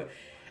won't do it.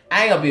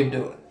 I ain't gonna be able to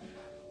do it.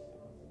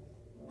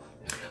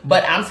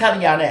 But I'm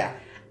telling y'all now,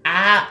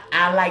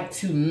 I like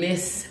to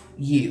miss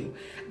you.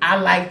 I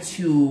like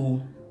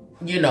to,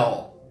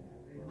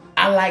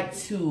 I like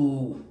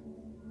to,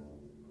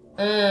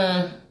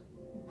 I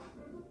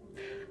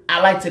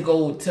like to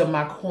go to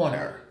my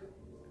corner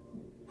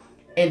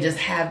and just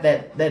have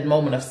that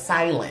moment of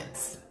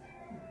silence.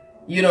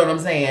 You know what I'm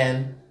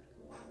saying?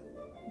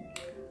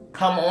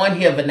 Come on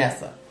here,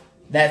 Vanessa.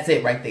 That's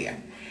it right there.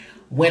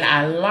 When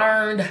I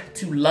learned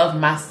to love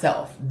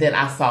myself, then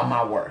I saw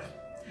my worth.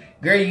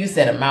 Girl, you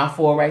said a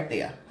mouthful right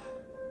there.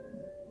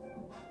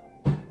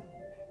 I'm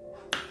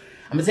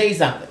going to tell you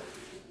something.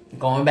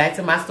 Going back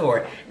to my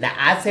story. Now,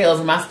 I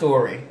tells my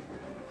story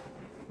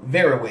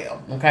very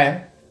well,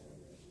 okay?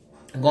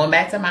 Going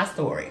back to my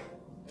story.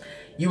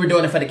 You were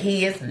doing it for the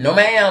kids? No,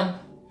 ma'am.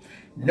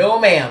 No,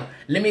 ma'am.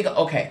 Let me go.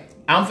 Okay.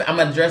 I'm going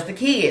to address the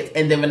kids.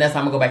 And then, Vanessa,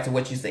 I'm going to go back to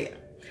what you said.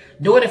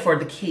 Doing it for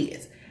the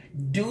kids.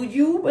 Do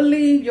you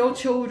believe your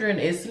children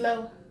is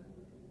slow?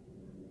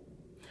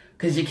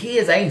 Because your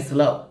kids ain't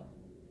slow.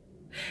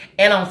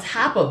 And on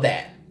top of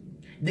that,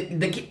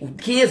 the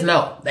kids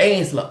know. They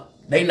ain't slow.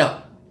 They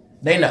know.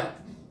 They know.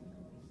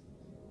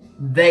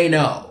 They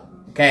know.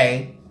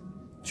 Okay?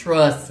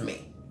 Trust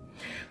me.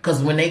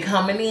 Because when they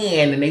coming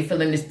in and they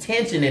feeling this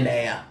tension in the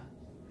air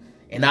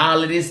and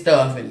all of this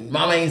stuff, and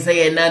mama ain't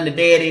saying nothing to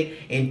daddy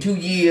in 2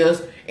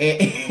 years,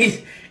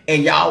 and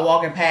and y'all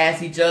walking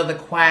past each other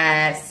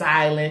quiet,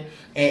 silent,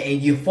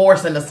 and you're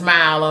forcing a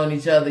smile on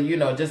each other,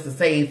 just to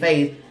save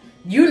face.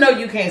 You know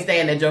you can't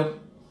stand that joke.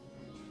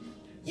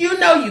 You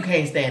know you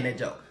can't stand that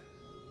joke.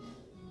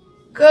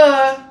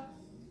 Good.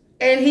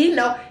 And he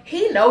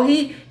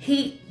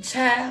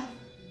child,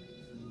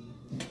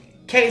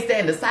 can't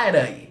stand the sight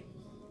of you.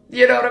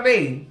 You know what I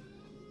mean?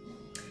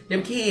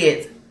 Them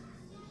kids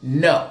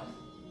know.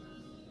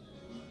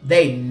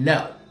 They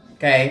know.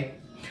 Okay?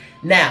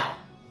 Now,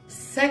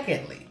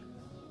 secondly,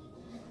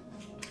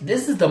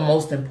 this is the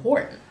most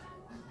important.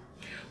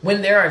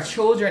 When there are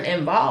children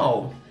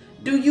involved,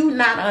 do you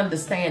not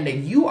understand that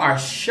you are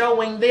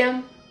showing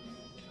them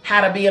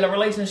how to be in a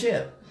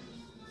relationship?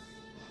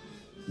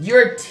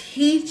 You're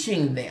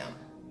teaching them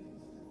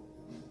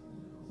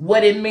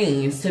what it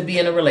means to be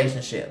in a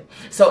relationship.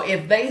 So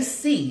if they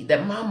see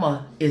that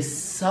mama is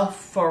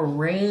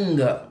suffering,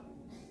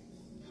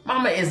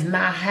 mama is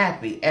not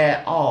happy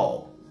at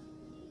all,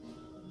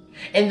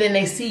 and then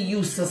they see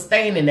you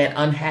sustaining that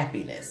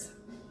unhappiness.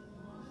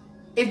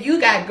 If you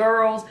got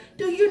girls,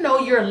 do you know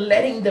you're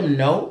letting them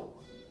know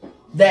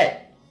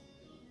that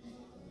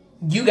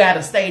you got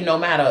to stay no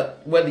matter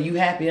whether you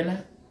happy or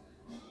not?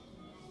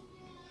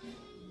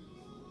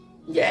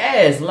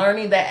 Yes,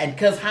 learning that,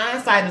 because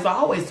hindsight is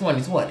always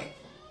 20/20.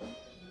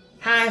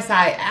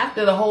 Hindsight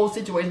after the whole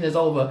situation is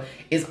over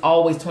is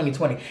always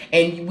 20/20,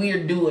 and we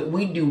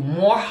do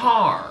more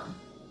harm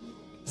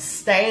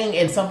staying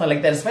in something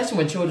like that, especially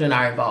when children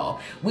are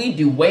involved. We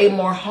do way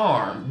more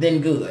harm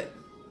than good.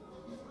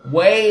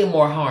 Way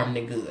more harm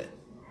than good.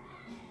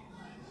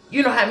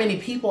 You know how many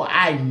people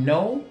I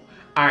know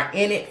are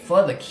in it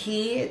for the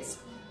kids?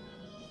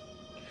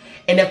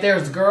 And if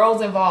there's girls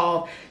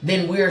involved,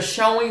 then we're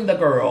showing the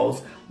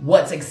girls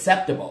what's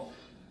acceptable.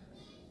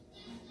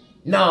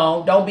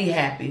 No, don't be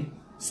happy.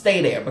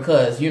 Stay there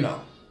because,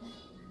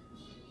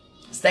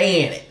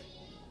 stay in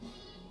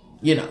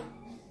it.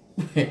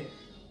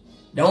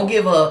 Don't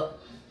give up.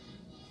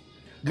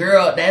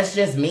 Girl, that's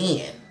just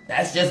men.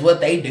 That's just what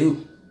they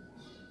do.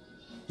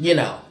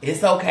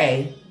 It's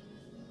okay.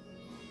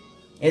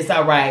 It's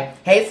all right.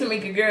 Hey,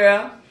 Tamika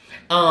girl.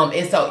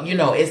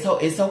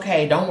 It's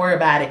okay. Don't worry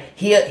about it.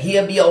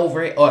 He'll be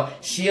over it, or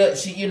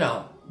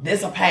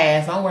this'll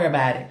pass. Don't worry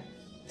about it.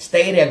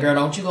 Stay there, girl.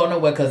 Don't you go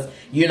nowhere, cause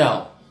you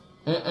don't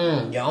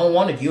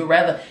want it. You'd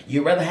rather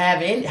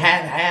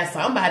have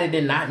somebody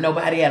than not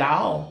nobody at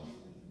all.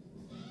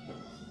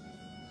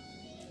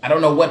 I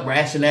don't know what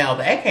rationale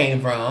that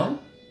came from.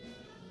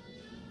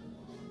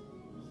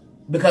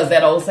 Because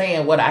that old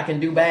saying, what I can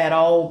do bad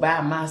all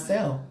by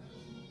myself.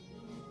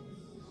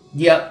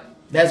 Yep,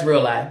 that's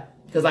real life.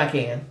 Because I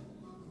can.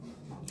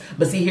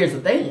 But see, here's the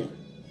thing.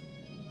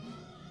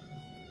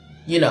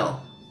 You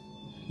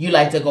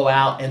like to go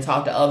out and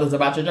talk to others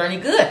about your journey.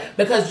 Good.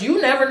 Because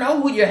you never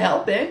know who you're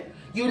helping.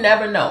 You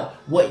never know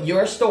what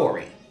your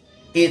story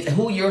is,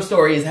 who your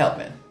story is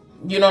helping.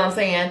 You know what I'm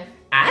saying?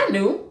 I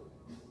knew.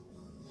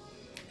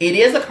 It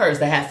is a curse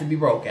that has to be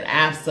broken.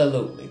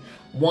 Absolutely.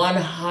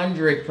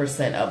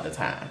 100% of the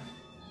time.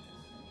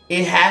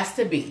 It has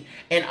to be.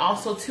 And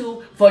also,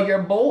 too, for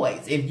your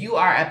boys. If you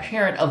are a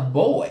parent of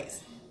boys,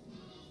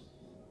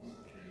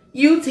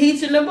 you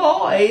teaching the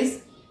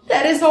boys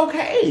that it's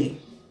okay.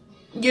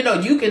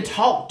 You can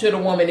talk to the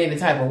woman any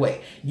type of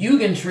way. You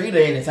can treat her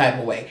any type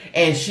of way.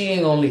 And she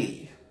ain't gonna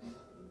leave.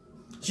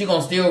 She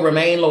gonna still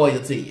remain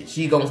loyal to you.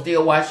 She gonna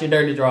still wash your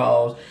dirty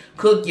drawers,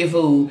 cook your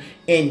food,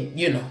 and,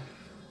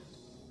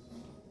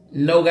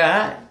 no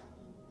God.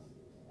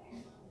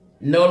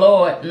 No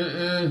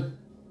Lord.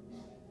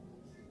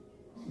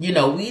 You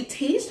know, we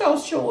teach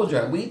those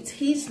children, we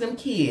teach them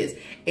kids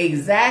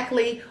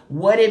exactly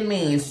what it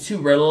means to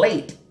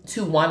relate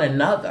to one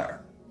another.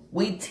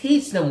 We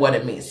teach them what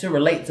it means to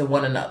relate to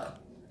one another.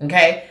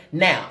 Okay?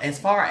 Now, as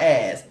far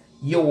as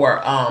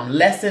your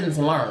lessons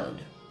learned,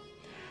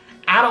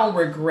 I don't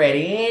regret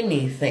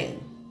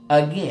anything,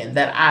 again,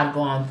 that I've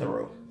gone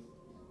through.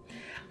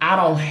 I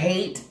don't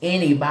hate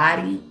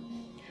anybody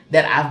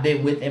that I've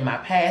been with in my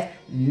past.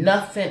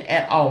 Nothing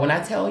at all. When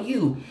I tell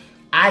you,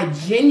 I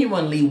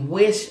genuinely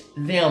wish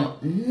them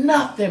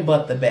nothing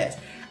but the best.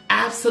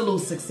 Absolute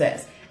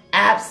success.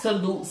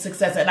 Absolute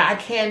success. And I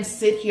can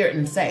sit here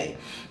and say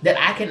that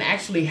I can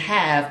actually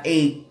have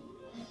a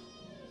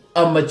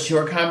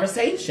mature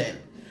conversation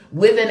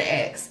with an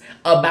ex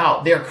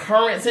about their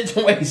current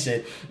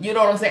situation. You know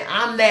what I'm saying?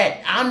 I'm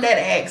that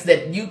ex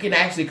that you can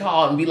actually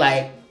call and be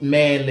like,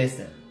 man,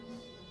 listen,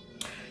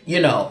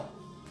 you know,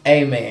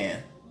 hey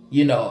man,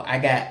 you know, I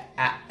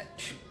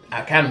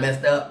kind of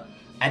messed up.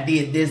 I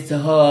did this to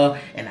her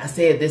and I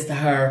said this to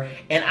her,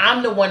 and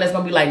I'm the one that's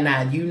gonna be like,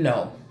 nah, you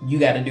know, you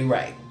gotta do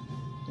right.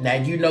 Now,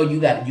 you know, you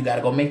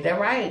gotta go make that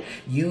right.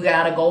 You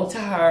gotta go to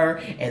her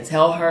and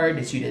tell her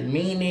that you didn't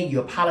mean it. You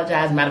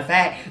apologize. Matter of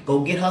fact,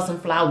 go get her some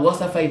flowers. What's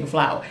her favorite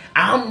flower?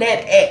 I'm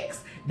that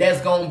ex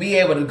that's gonna be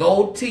able to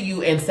go to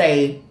you and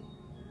say,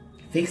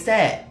 fix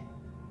that.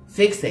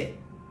 Fix it.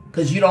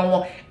 Because you don't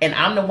want, and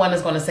I'm the one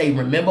that's going to say,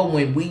 remember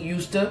when we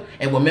used to,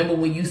 and remember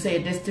when you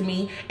said this to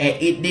me, and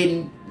it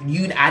didn't,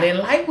 I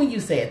didn't like when you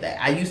said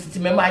that. I used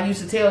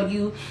to tell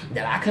you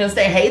that I couldn't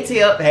say, hey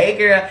Tip, hey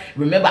girl,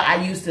 remember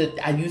I used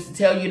to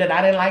tell you that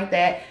I didn't like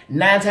that.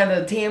 9 times out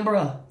of 10,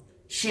 bro,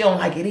 she don't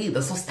like it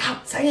either. So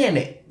stop saying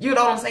it. You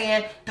know what I'm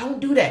saying? Don't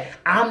do that.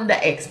 I'm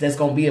the ex that's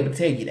going to be able to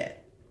tell you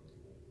that.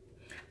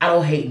 I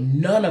don't hate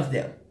none of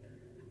them.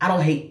 I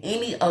don't hate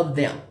any of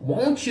them.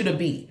 Want you to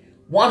be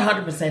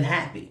 100%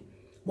 happy.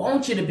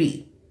 Want you to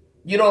be.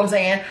 You know what I'm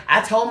saying?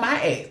 I told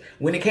my ex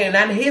when it came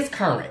down to his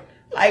current,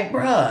 like,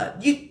 bruh,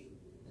 you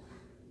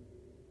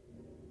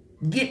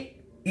get,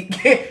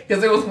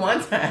 because it was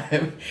one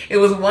time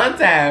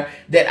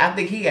that I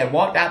think he had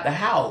walked out the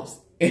house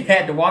and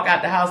had to walk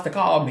out the house to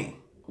call me.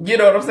 You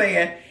know what I'm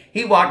saying?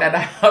 He walked out the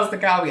house to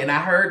call me and I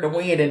heard the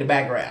wind in the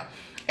background.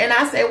 And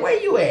I said, where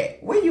you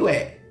at? Where you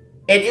at?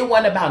 And it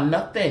wasn't about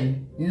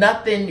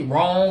nothing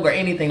wrong or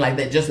anything like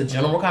that. Just a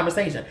general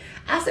conversation.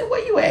 I said,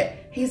 where you at?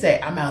 He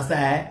said, I'm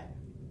outside.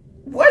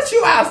 What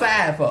you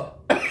outside for?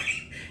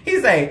 He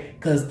said,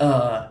 cause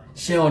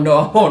she don't know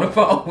I'm on the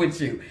phone with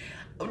you.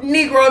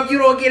 Negro, if you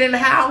don't get in the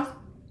house,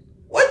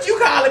 what you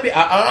calling me?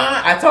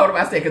 I told him,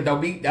 I said, cause don't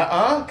be,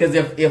 cause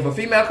if a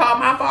female call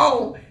my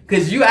phone,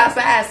 cause you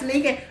outside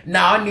sneaking, no,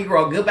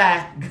 Negro,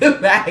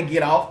 goodbye,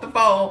 get off the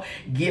phone,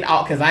 get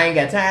off, cause I ain't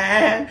got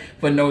time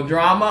for no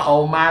drama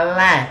on my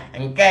line,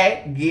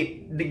 okay? Get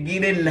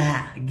in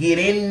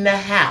the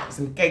house,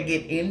 okay?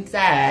 Get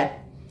inside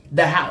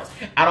the house.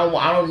 I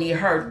don't need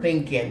her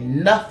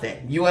thinking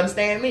nothing. You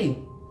understand me?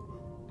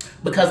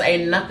 Because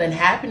ain't nothing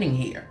happening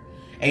here.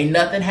 Ain't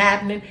nothing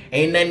happening.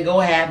 Ain't nothing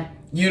gonna happen.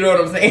 You know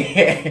what I'm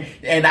saying?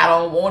 And I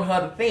don't want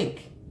her to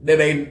think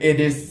that it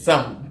is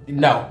something.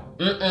 No.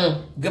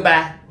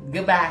 Goodbye.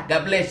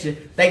 God bless you.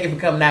 Thank you for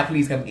coming out.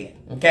 Please come again.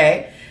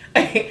 Okay?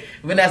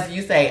 Vanessa,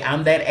 you say,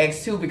 I'm that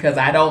ex too because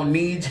I don't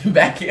need you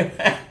back in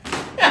my...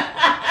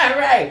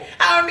 Right.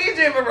 I don't need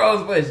you in my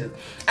rose bushes.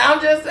 I'm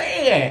just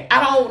saying.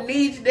 I don't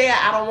need you there.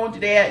 I don't want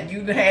you there.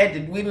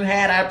 We done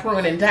had our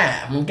pruning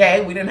time.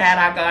 Okay? We done had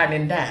our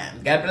gardening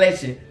time. God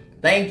bless you.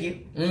 Thank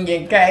you.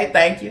 Okay?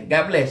 Thank you.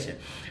 God bless you.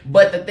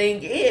 But the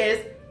thing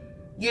is,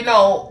 you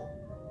know,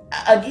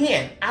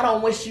 again, I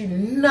don't wish you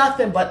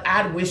nothing, but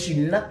I'd wish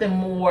you nothing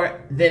more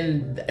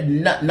than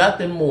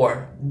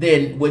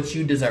what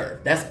you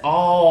deserve. That's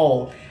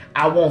all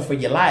I want for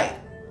your life.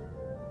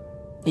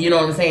 You know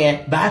what I'm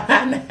saying?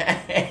 Bye-bye now.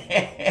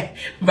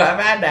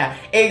 Bye-bye now.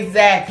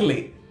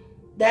 Exactly.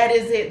 That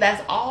is it.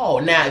 That's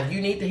all. Now, if you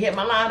need to hit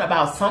my line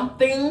about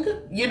something,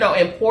 you know,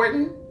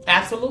 important,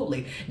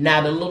 absolutely.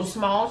 Now, the little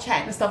small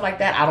chat and stuff like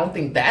that, I don't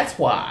think that's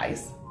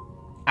wise.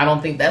 I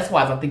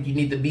think you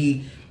need to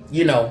be,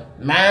 you know,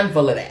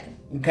 mindful of that.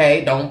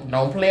 Okay?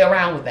 Don't play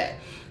around with that.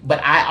 But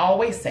I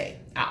always say,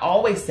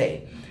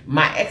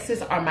 my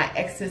exes are my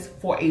exes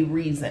for a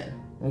reason.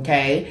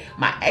 Okay?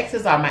 My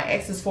exes are my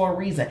exes for a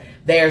reason.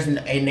 And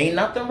ain't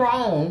nothing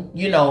wrong,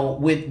 you know,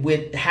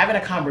 with having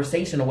a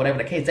conversation or whatever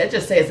the case. That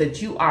just says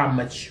that you are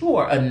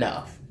mature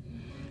enough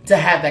to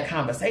have that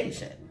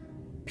conversation.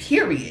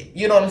 Period.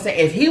 You know what I'm saying?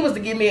 If he was to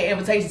give me an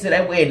invitation to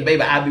that wedding,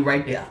 baby, I'd be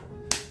right there.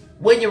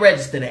 When you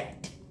register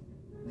that?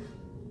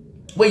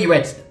 Where you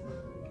register?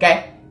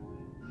 Okay?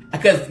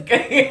 Because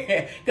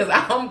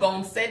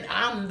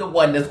I'm the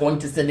one that's going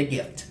to send a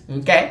gift.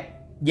 Okay?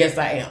 Yes,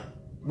 I am.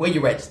 Where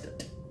you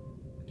registered?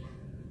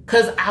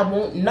 Because I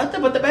want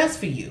nothing but the best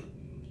for you.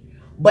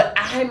 But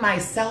I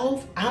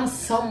myself, I'm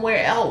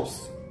somewhere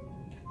else.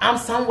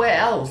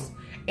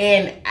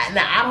 And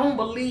I don't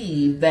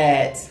believe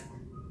that,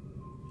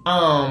 but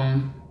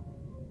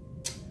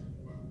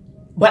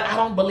I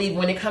don't believe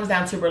when it comes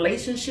down to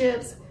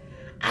relationships,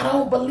 I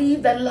don't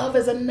believe that love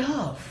is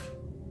enough.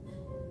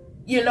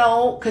 You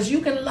know, because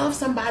you can love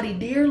somebody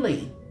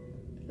dearly.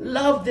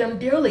 Love them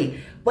dearly.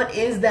 But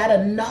is that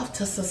enough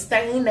to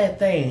sustain that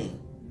thing?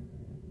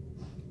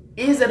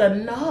 Is it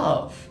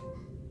enough?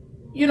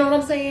 You know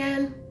what I'm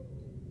saying?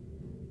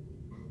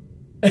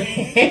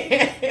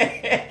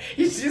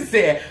 She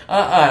said,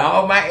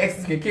 all my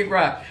exes can kick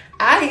rock.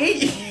 I hear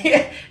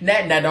you.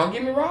 Now, don't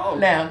get me wrong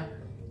now.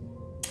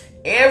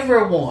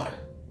 Everyone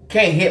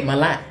can't hit my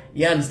line.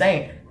 You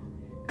understand?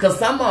 Because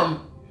some of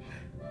them,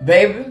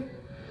 baby,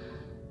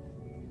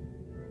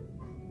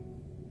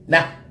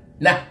 nah,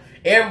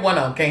 every one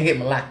of them can't hit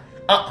my line.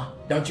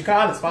 Don't you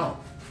call his phone.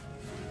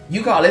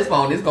 You call his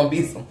phone, it's going to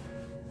be some,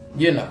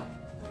 you know.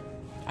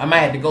 I might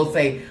have to go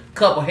say a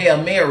couple Hail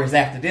Marys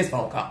after this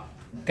phone call.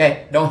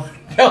 Okay? Don't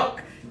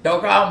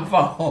call my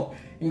phone.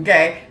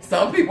 Okay?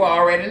 Some people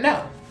already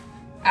know.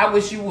 I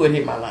wish you would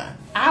hit my line.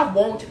 I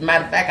won't.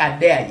 Matter of fact, I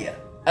dare you.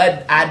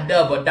 I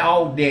double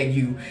dog dare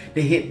you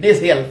to hit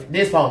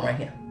this phone right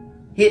here.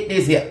 Hit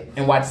this here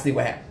and watch see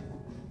what happens.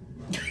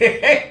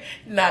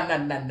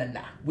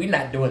 Nah. We're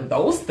not doing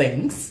those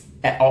things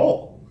at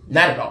all.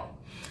 Not at all.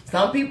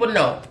 Some people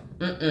know.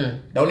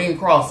 Don't even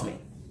cross me.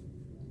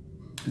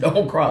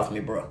 Don't cross me,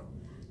 bro.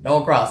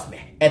 Don't cross me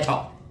at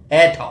all.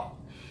 At all.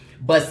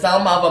 But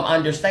some of them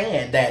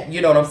understand that,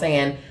 you know what I'm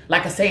saying?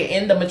 Like I say,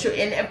 in the mature,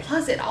 and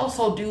plus it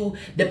also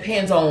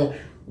depends on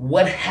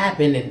what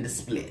happened in the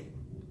split.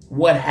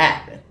 What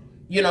happened?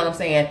 You know what I'm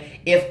saying?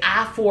 If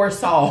I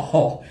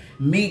foresaw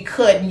me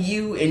cutting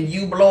you and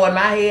you blowing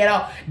my head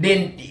off,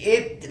 then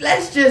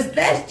let's just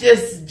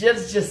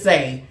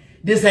say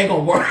this ain't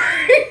gonna work.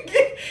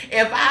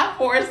 If I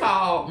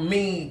foresaw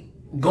me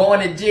going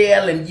to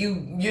jail and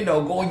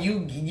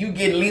you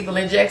get lethal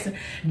injection,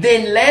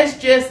 then let's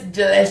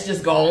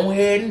just go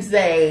ahead and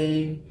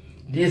say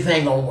this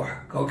ain't gonna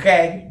work,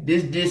 okay?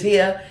 This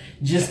here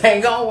just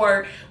ain't gonna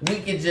work. We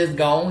could just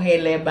go ahead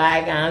and let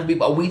bygones be,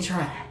 but we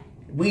tried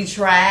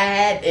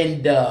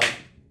and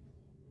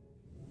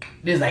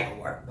this ain't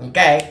gonna work,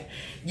 okay?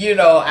 You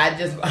know, I'm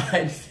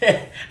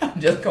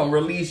just gonna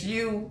release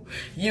you,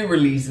 you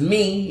release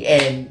me,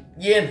 and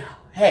you know,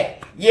 hey,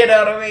 you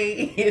know what I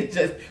mean? It's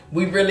just,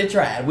 we really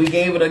tried. We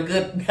gave it a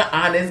good,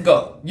 honest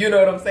go. You know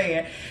what I'm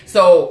saying?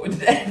 So,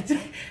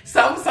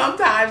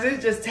 sometimes it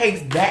just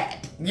takes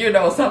that. You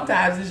know,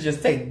 sometimes it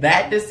just takes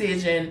that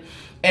decision,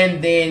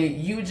 and then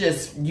you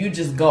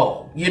just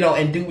go, you know,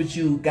 and do what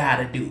you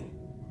gotta do.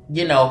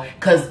 You know,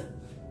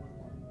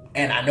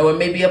 and I know it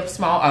may be a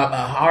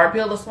hard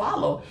pill to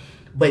swallow,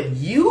 but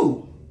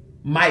you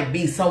might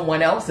be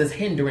someone else's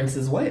hindrance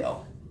as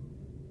well.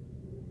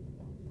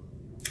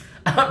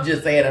 I'm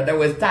just saying, I know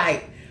it's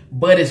tight,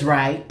 but it's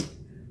right.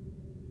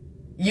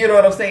 You know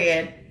what I'm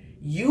saying?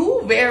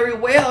 You very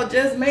well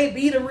just may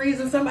be the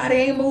reason somebody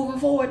ain't moving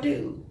forward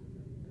too.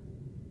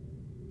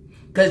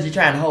 Because you're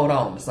trying to hold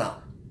on to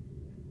something.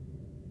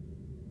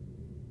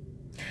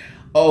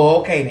 Oh,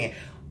 okay then.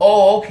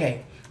 Oh,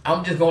 okay.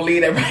 I'm just going to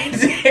leave that right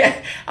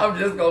there. I'm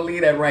just going to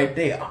leave that right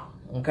there.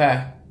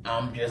 Okay?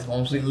 I'm just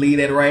going to leave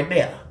that right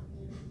there.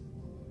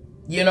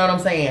 You know what I'm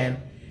saying?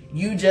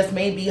 You just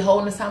may be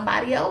holding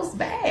somebody else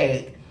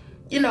back.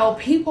 You know,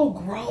 people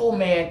grow,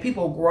 man.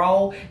 People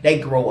grow. They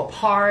grow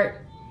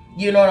apart.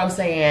 You know what I'm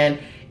saying?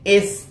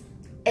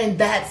 And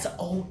that's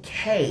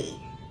okay.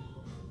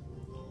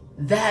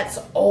 That's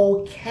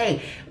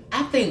okay.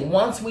 I think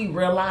once we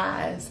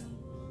realize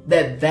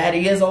that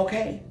is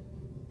okay,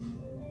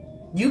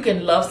 you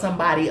can love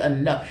somebody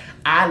enough.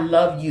 I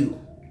love you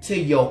to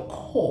your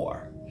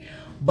core,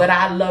 but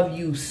I love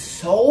you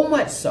so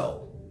much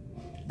so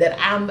that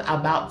I'm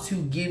about to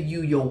give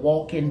you your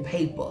walk-in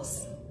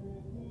papers.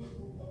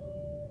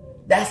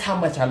 That's how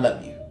much I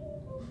love you.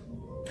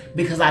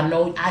 Because I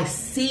know, I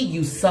see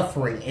you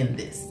suffering in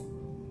this.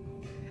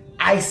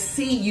 I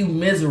see you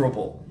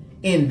miserable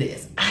in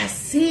this. I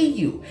see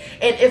you.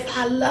 And if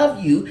I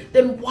love you,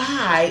 then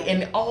why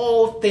in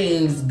all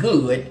things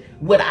good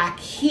would I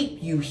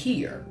keep you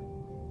here?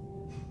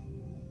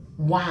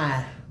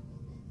 Why?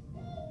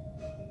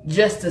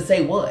 Just to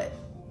say what?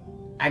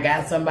 I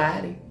got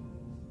somebody.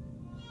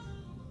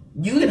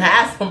 You can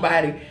have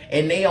somebody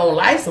and they on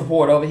life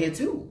support over here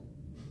too.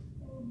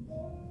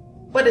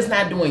 But it's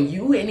not doing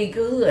you any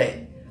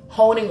good.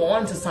 Holding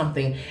on to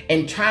something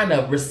and trying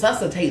to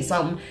resuscitate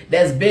something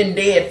that's been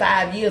dead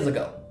 5 years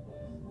ago.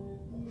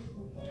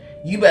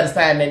 You better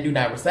sign that do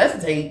not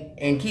resuscitate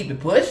and keep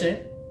it pushing.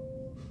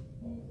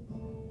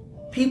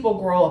 People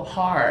grow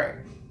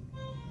apart.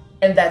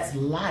 And that's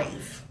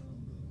life.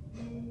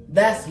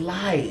 That's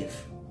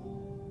life.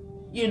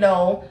 You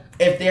know,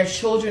 if there's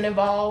children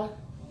involved,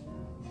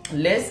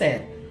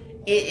 listen,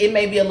 it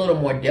may be a little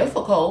more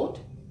difficult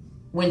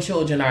when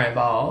children are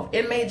involved.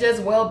 It may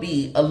just well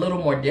be a little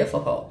more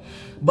difficult.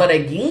 But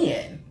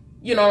again,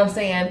 you know what I'm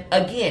saying?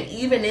 Again,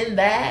 even in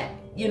that,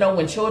 you know,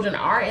 when children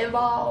are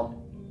involved,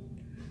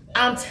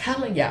 I'm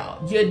telling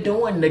y'all, you're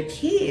doing the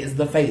kids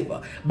the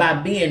favor by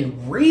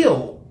being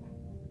real.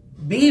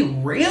 Be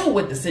real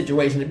with the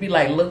situation and be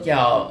like, look,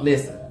 y'all,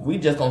 listen, we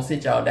just gonna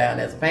sit y'all down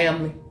as a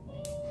family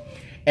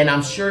And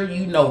I'm sure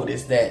you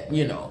noticed that,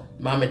 you know,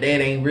 mom and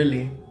dad ain't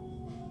really,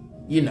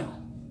 you know,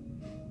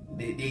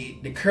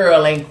 the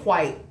curl ain't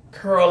quite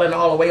curling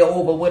all the way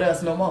over with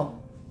us no more.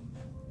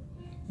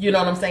 You know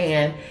what I'm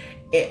saying?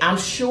 I'm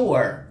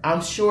sure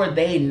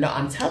they know.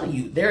 I'm telling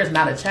you, there is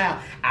not a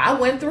child. I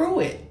went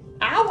through it.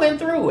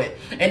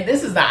 And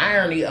this is the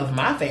irony of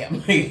my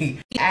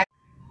family.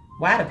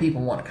 Why do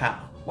people want to call?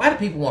 Why do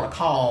people want to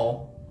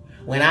call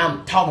when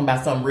I'm talking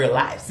about something real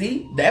life?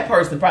 See, that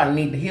person probably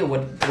need to hear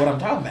what I'm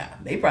talking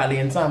about. They probably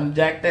in something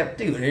jacked up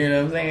too. You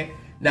know what I'm saying?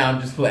 No,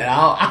 I'm just playing.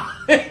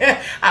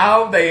 I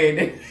hope they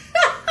ain't.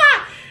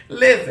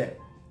 Listen,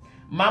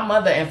 my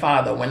mother and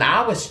father, when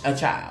I was a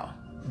child,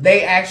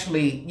 they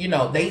actually, you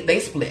know, they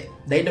split.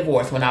 They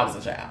divorced when I was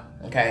a child.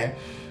 Okay.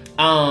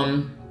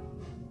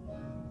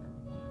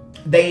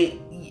 They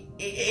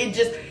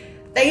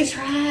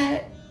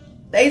tried.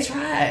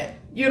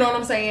 You know what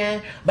I'm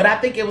saying? But I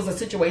think it was a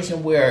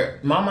situation where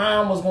my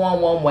mom was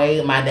going one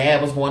way, my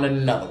dad was going in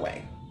another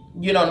way.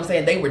 You know what I'm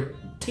saying? They were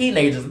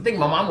teenagers. I think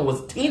my mama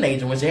was a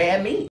teenager when she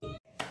had me.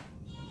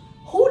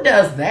 Who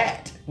does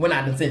that when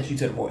I done sent you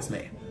to the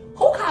voicemail?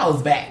 Who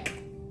calls back?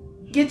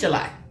 Get your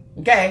life.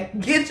 Okay?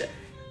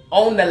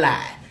 On the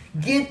line.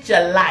 Get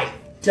your life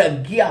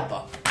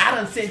together. I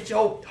done sent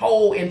your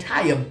whole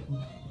entire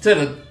to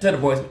the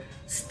voicemail.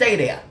 Stay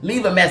there.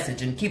 Leave a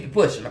message and keep it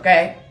pushing,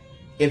 okay?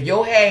 If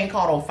your hair ain't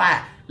caught on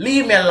fire,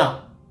 leave me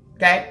alone,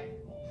 okay?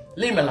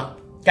 Leave me alone,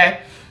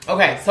 okay?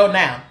 Okay, so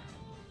now,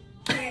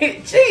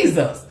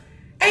 Jesus,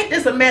 ain't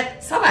this a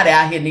mess? Somebody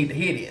out here need to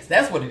hear this.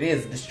 That's what it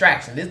is, a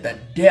distraction. It's the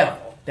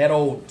devil, that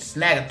old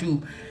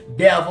snagger-tooth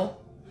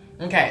devil.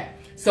 Okay,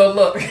 so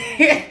look,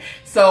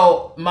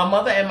 so my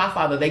mother and my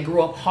father, they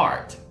grew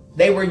apart.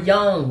 They were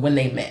young when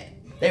they met.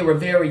 They were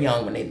very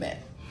young when they met.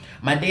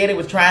 My daddy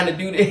was trying to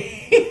do this.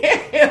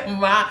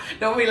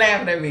 Don't be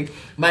laughing at me.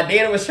 My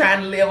daddy was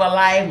trying to live a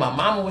life. My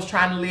mama was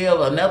trying to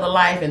live another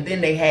life. And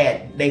then they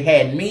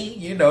had me,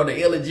 you know,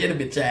 the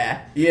illegitimate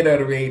child. You know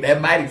what I mean?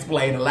 That might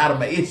explain a lot of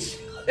my issues.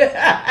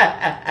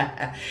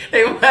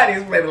 They might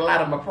explain a lot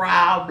of my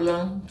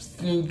problems.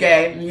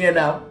 Okay, you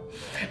know.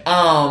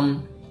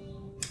 And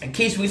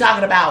Keisha, we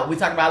talking about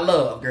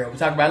love, girl. We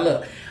talking about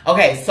love.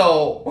 Okay,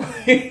 so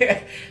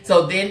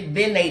so then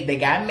they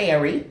got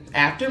married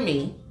after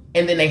me.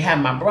 And then they had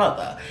my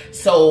brother.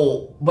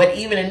 So, but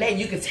even in that,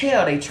 you could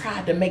tell they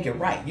tried to make it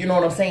right. You know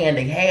what I'm saying?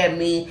 They had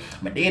me.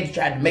 My dad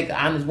tried to make an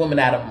honest woman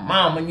out of my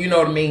mama. You know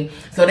what I mean?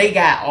 So they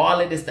got all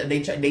of this stuff.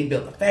 They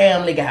built a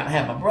family,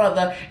 had my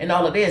brother and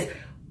all of this.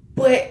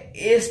 But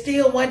it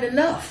still wasn't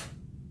enough.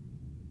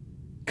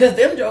 Because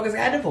them jokers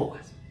got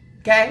divorced.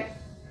 Okay?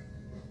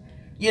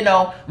 You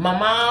know, my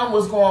mom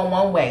was going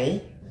one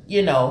way.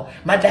 You know,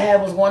 my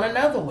dad was going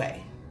another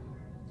way.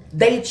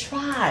 They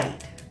tried.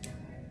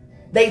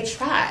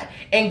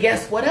 And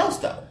guess what else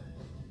though?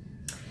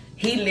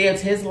 He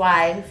lived his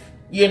life,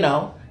 you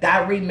know,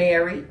 got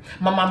remarried.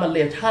 My mama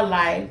lived her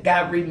life,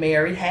 got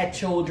remarried, had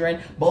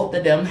children. Both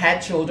of them had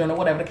children or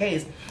whatever the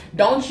case.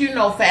 Don't you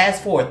know,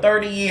 fast forward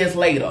 30 years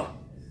later.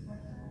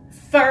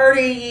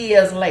 30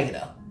 years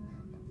later.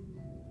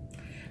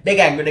 They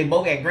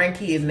both got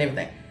grandkids and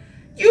everything.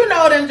 You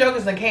know them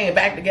jokers that came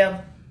back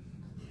together.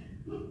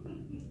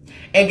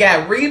 And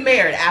got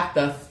remarried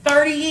after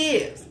 30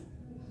 years.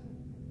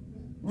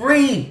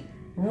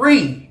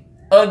 Remarried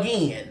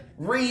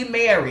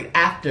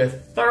after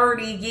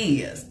 30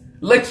 years.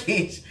 Look,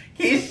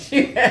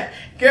 Keisha,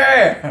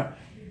 girl.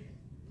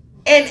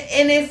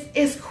 And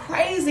it's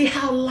crazy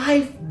how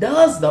life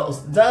does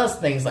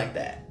things like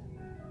that.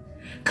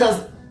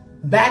 Cause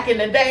back in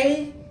the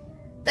day,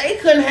 they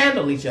couldn't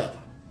handle each other.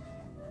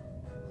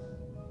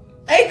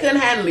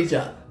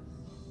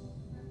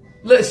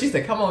 Look, she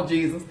said, "Come on,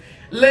 Jesus."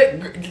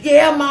 Look,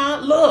 yeah,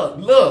 Mom,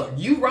 look,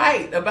 you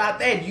right about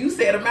that. You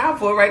said a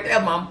mouthful right there,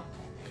 Mom.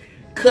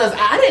 Because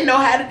I didn't know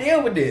how to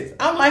deal with this.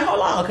 I'm like, hold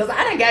on, because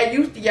I done got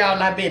used to y'all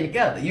not being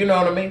together. You know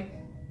what I mean?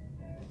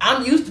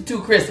 I'm used to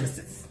 2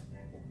 Christmases.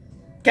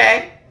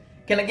 Okay?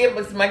 Can I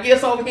give my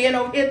gifts over here and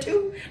over here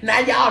too? Now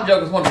y'all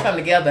jokers want to come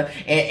together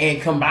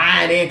and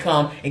combine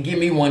income and give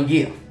me 1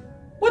 gift.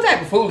 What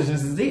type of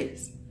foolishness is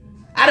this?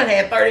 I done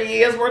had 30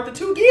 years worth of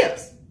 2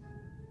 gifts.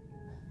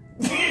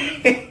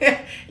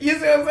 You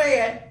see what I'm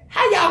saying?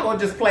 How y'all gonna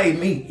just play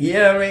me? You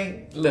know what I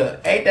mean? Look,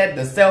 ain't that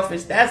the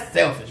selfish? That's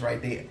selfish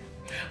right there.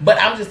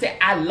 But I'm just saying,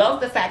 I love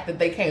the fact that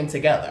they came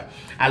together.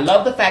 I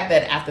love the fact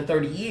that after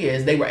 30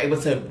 years, they were able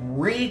to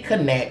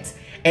reconnect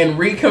and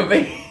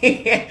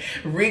reconvene,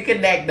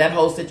 reconnect that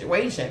whole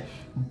situation.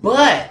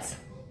 But,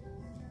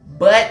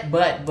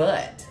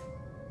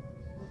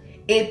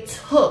 it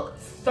took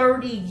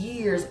 30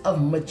 years of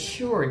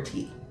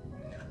maturity,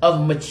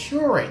 of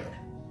maturing.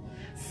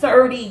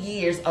 30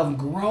 years of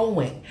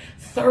growing,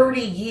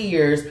 30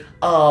 years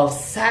of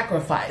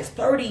sacrifice,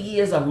 30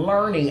 years of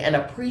learning and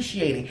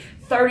appreciating,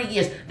 30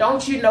 years.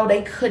 Don't you know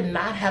they could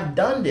not have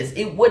done this?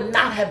 It would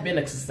not have been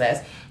a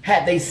success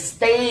had they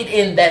stayed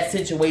in that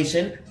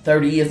situation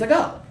 30 years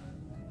ago.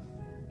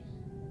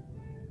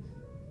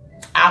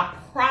 I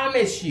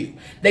promise you,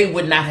 they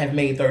would not have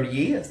made 30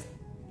 years.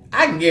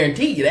 I can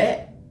guarantee you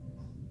that.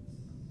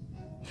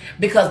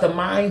 because the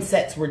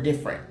mindsets were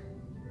different.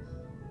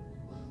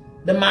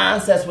 The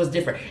mindsets was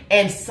different.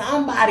 And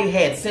somebody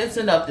had sense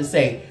enough to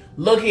say,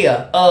 look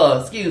here,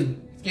 excuse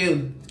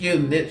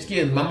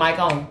me, my mic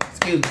on,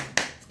 excuse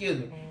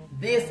me.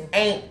 This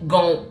ain't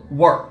gonna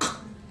work.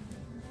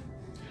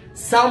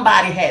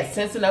 Somebody had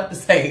sense enough to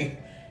say,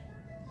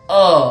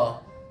 I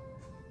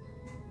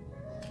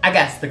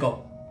got to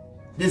go.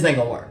 This ain't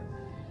gonna work.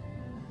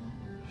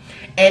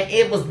 And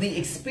it was the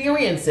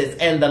experiences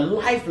and the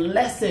life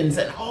lessons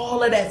and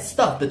all of that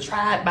stuff, the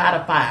tried by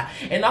the fire,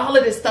 and all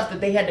of this stuff that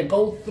they had to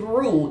go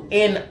through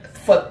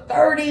for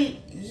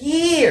 30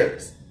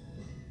 years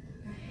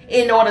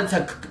in order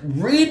to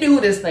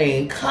redo this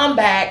thing, come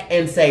back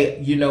and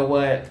say, you know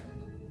what?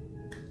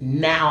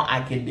 Now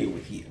I can deal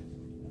with you.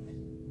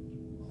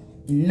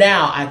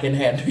 Now I can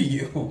handle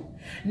you.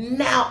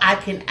 Now I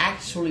can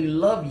actually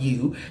love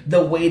you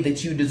the way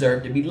that you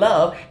deserve to be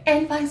loved,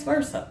 and vice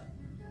versa.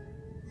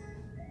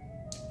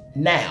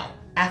 Now,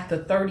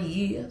 after 30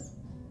 years.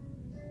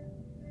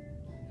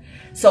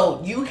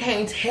 So you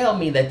can't tell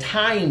me that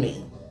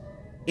timing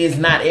does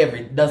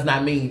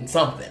not mean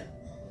something.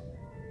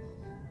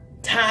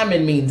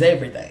 Timing means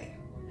everything.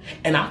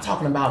 And I'm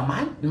talking about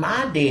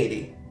my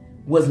daddy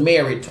was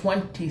married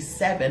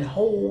 27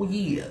 whole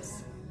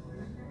years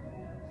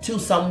to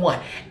someone.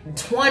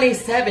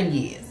 27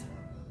 years.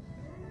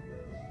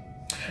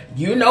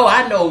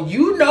 I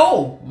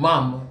know,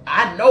 mama.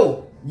 I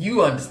know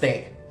you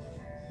understand.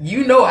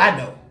 I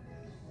know.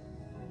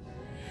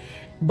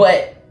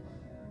 But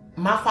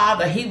my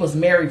father, he was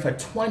married for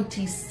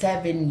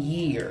 27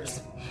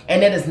 years.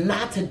 And it is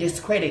not to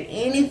discredit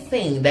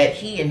anything that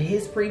he and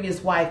his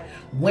previous wife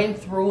went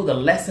through, the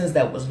lessons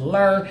that was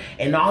learned,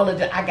 and all of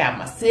that. I got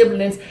my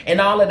siblings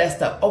and all of that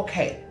stuff.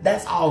 Okay,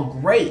 that's all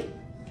great.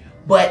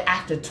 But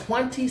after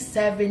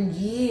 27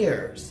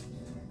 years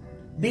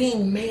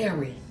being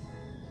married,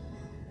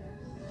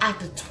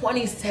 after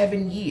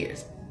 27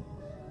 years,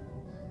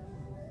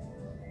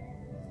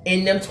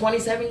 in them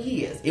 27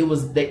 years, it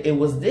was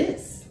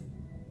this.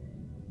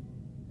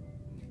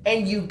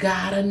 And you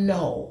gotta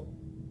know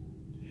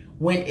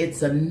when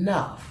it's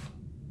enough.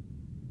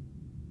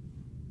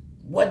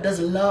 What does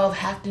love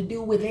have to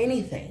do with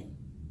anything?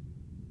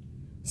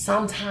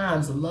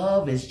 Sometimes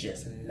love is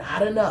just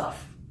not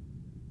enough.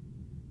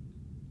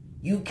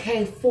 You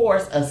can't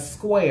force a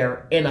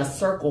square in a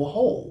circle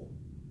hole.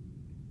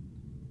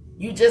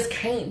 You just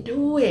can't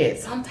do it.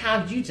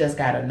 Sometimes you just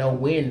gotta know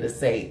when to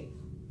say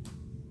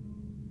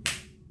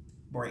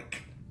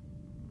break.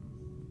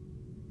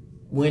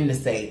 When to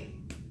say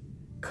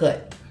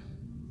cut.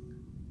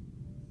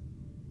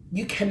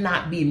 You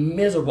cannot be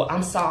miserable.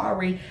 I'm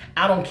sorry.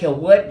 I don't care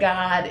what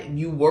God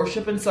you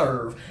worship and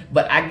serve,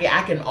 but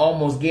I can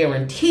almost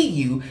guarantee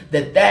you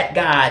that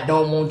God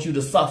don't want you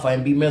to suffer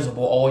and be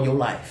miserable all your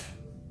life.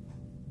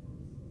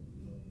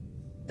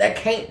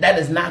 That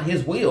is not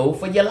his will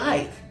for your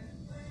life.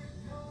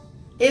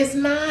 It's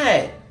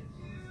not.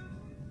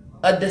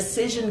 A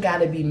decision got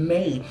to be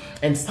made.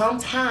 And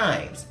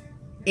sometimes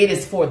it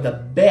is for the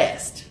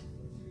best.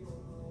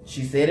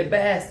 She said it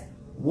best.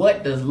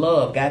 What does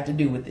love got to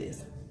do with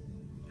this?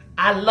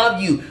 I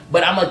love you,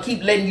 but I'm going to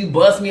keep letting you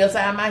bust me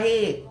upside my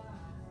head.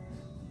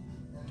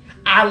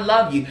 I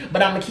love you,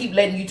 but I'm going to keep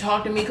letting you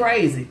talk to me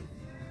crazy.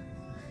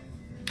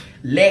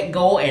 Let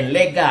go and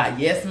let God.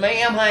 Yes,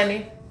 ma'am,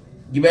 honey.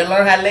 You better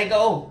learn how to let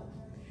go.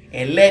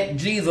 And let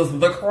Jesus,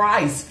 the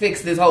Christ,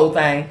 fix this whole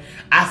thing.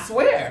 I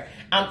swear.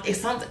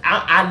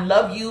 I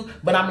love you,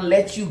 but I'm going to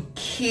let you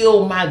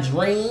kill my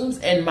dreams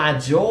and my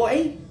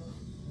joy.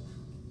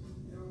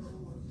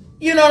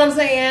 You know what I'm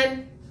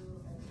saying?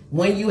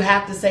 When you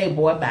have to say,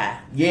 boy, bye.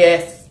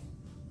 Yes.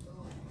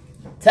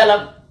 Tell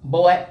him,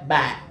 boy,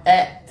 bye.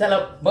 Tell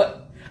him,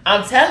 but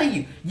I'm telling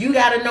you, you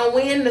got to know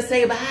when to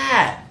say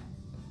bye.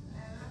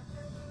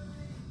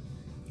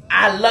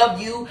 I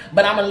love you,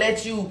 but I'm going to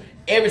let you,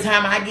 every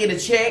time I get a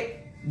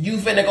check, you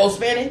finna go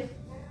spend it.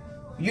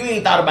 You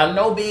ain't thought about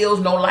no bills,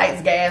 no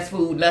lights, gas,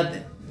 food,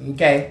 nothing.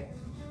 Okay?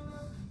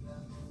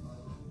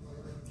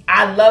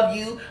 I love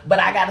you, but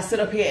I got to sit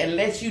up here and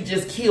let you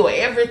just kill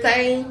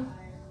everything.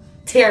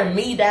 Tear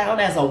me down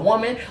as a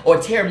woman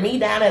or tear me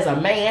down as a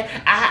man.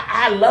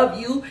 I love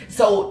you,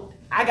 so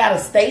I got to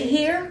stay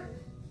here.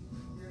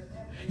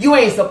 You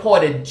ain't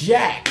supported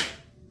jack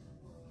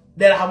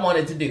that I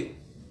wanted to do.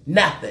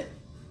 Nothing.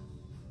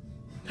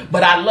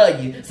 But I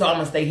love you, so I'm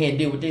going to stay here and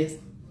deal with this.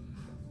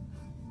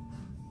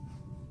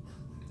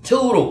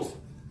 Toodles.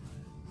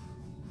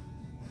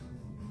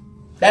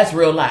 That's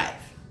real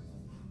life.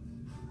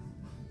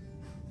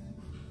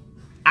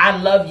 I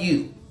love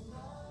you.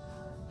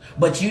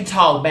 But you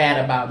talk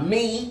bad about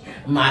me,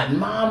 my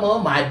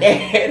mama, my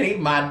daddy,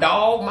 my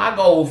dog, my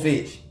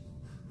goldfish.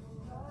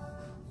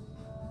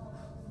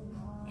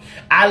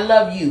 I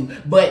love you,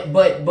 but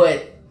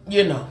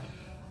you know,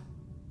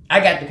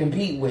 I got to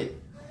compete with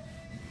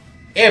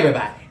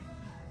everybody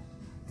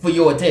for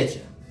your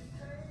attention.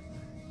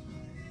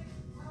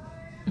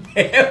 To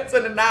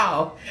the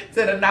no.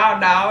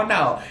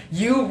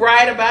 You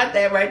right about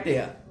that right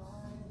there.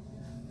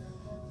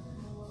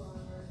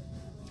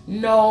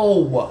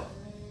 No.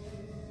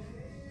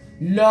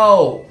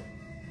 No.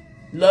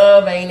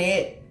 Love ain't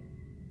it.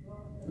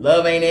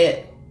 Love ain't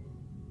it.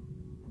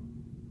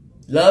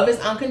 Love is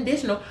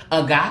unconditional.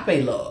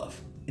 Agape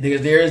love.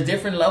 There is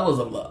different levels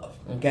of love.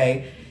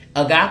 Okay?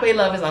 Agape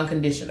love is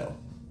unconditional.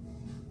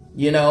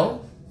 You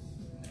know?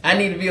 I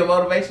need to be a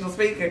motivational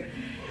speaker.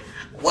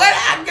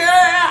 What, girl?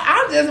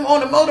 I just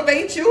want to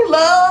motivate you,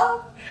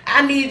 love.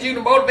 I need you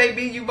to motivate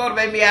me. You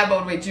motivate me. I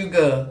motivate you,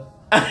 girl.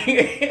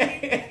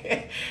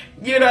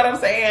 You know what I'm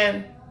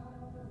saying?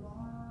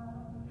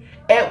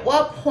 At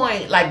what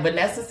point, like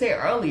Vanessa said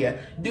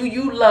earlier, do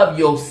you love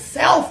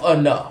yourself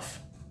enough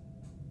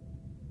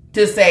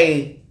to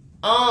say,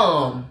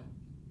 the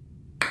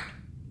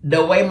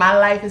way my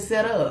life is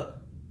set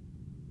up,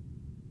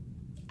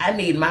 I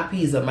need my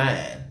peace of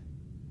mind.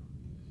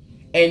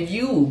 And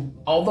you,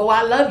 although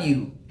I love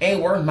you,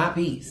 ain't worth my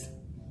peace.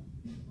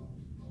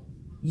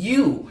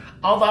 You,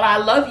 although I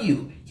love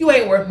you, you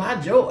ain't worth my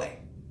joy.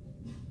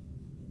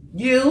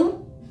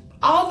 You,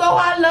 although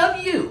I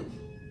love you,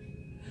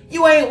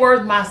 you ain't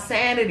worth my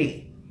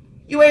sanity.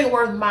 You ain't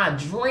worth my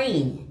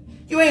dream.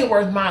 You ain't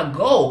worth my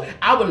goal.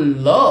 I would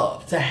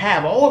love to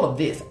have all of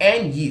this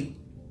and you.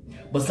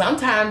 But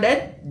sometimes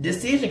that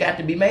decision got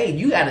to be made.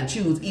 You got to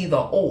choose either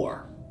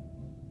or.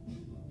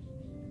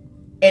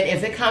 And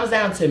if it comes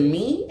down to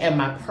me and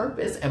my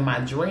purpose and my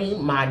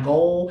dream, my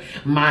goal,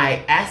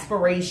 my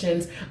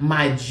aspirations,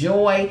 my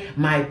joy,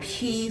 my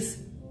peace,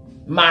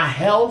 my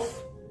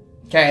health,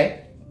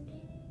 okay?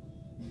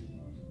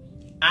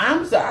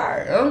 I'm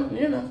sorry,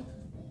 you know,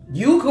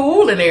 you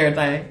cool and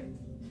everything,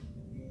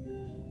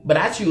 but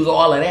I choose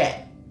all of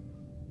that.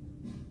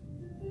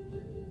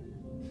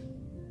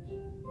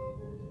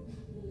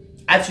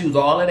 I choose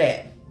all of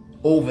that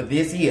over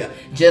this here,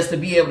 just to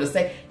be able to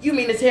say, you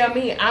mean to tell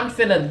me I'm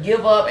finna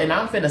give up and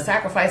I'm finna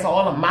sacrifice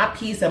all of my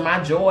peace and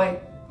my joy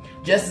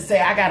just to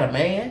say I got a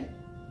man?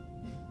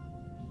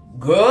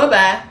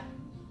 Goodbye.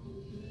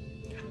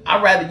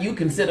 I'd rather you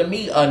consider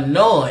me a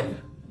nun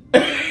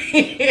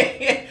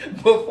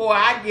before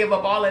I give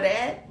up all of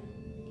that.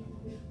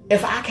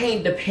 If I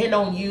can't depend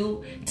on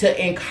you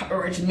to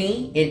encourage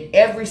me in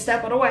every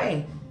step of the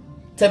way,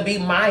 to be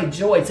my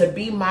joy, to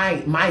be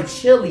my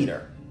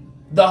cheerleader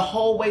the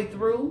whole way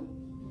through,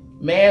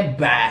 man,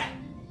 bye.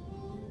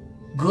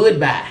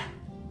 Goodbye.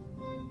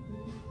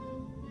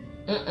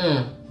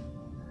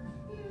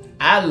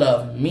 I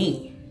love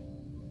me.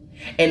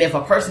 And if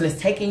a person is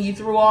taking you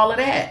through all of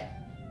that,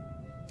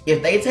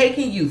 if they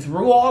taking you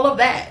through all of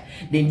that,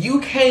 then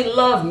you can't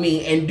love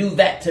me and do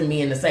that to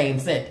me in the same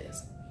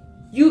sentence.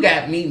 You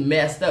got me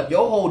messed up.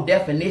 Your whole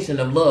definition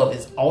of love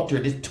is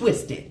altered, it's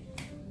twisted.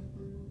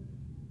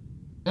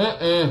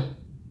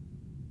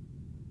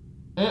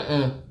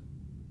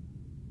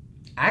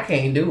 I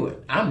can't do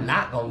it. I'm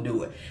not gonna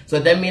do it. So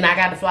that mean I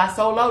got to fly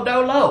solo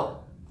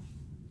dolo.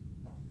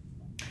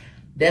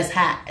 That's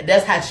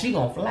how she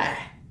gonna fly.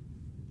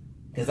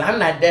 Cause I'm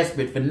not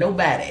desperate for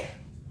nobody.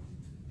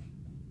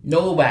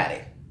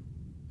 Nobody.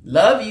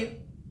 Love you.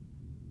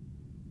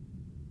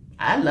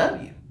 I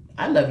love you.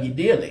 I love you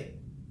dearly.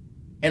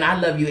 And I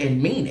love you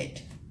and mean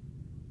it.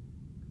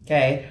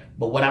 Okay?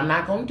 But what I'm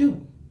not gonna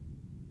do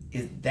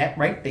is that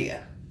right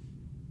there.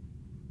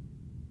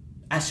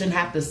 I shouldn't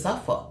have to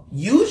suffer.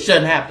 You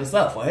shouldn't have to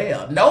suffer.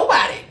 Hell,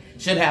 nobody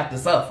should have to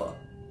suffer.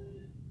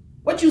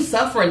 What you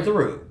suffering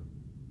through?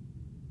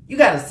 You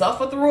got to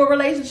suffer through a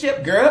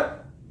relationship? Girl,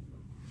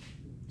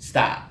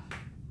 stop.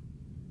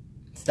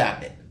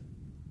 Stop it.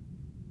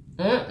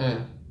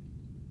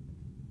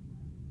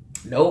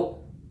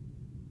 Nope.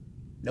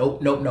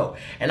 Nope, nope, nope.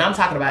 And I'm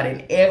talking about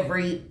in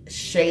every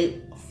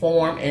shape,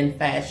 form, and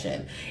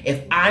fashion.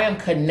 If I am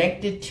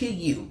connected to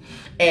you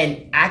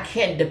and I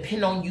can't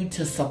depend on you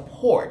to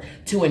support,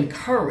 to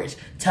encourage,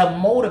 to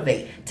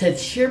motivate, to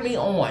cheer me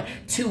on,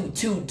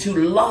 to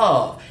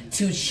love,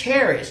 to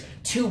cherish,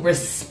 to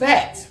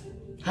respect,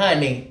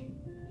 honey,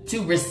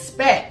 to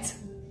respect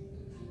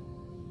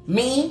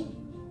me,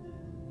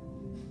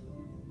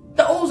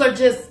 those are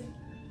just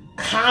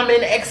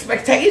common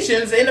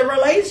expectations in a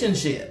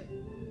relationship.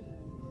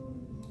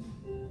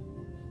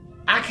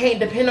 I can't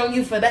depend on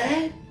you for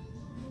that.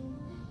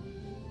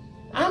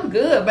 I'm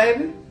good,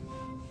 baby.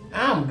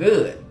 I'm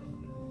good.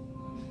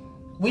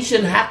 We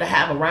shouldn't have to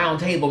have a round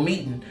table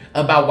meeting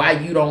about why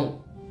you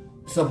don't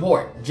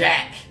support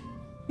Jack.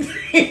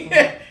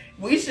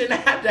 We shouldn't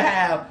have to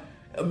have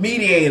a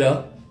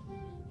mediator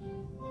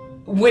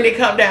when it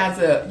comes down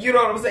to, you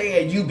know what I'm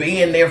saying, you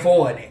being there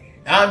for it.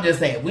 I'm just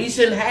saying, we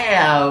shouldn't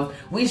have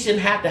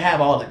to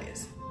have all of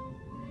this.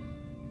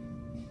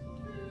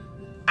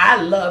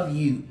 I love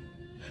you,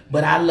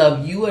 but I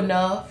love you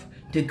enough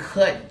to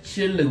cut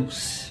you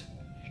loose.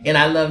 And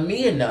I love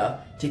me enough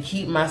to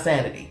keep my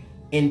sanity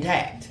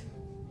intact.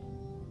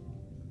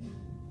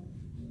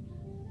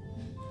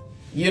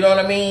 You know what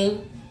I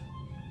mean?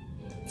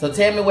 So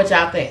tell me what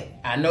y'all think.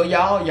 I know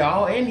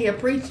y'all in here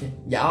preaching.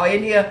 Y'all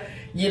in here,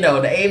 you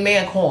know, the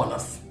amen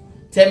corners.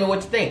 Tell me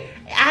what you think.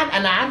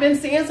 I've been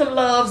seeing some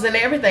loves and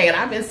everything, and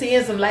I've been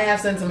seeing some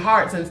laughs and some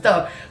hearts and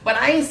stuff, but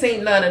I ain't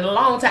seen none in a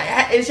long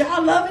time. Is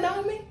y'all loving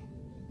on me?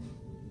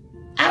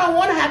 I don't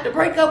want to have to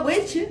break up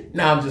with you.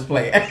 No, I'm just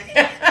playing.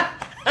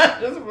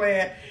 I'm just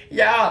playing.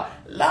 Y'all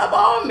love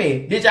on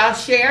me. Did y'all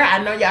share?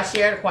 I know y'all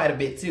shared quite a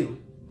bit too.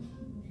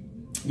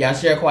 Y'all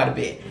share quite a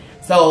bit.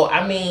 So,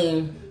 I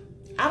mean,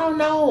 I don't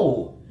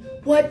know.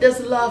 What does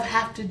love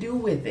have to do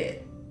with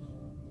it?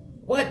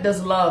 What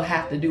does love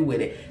have to do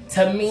with it?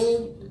 To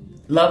me,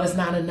 love is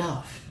not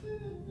enough.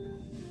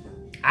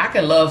 I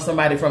can love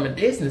somebody from a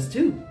distance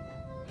too.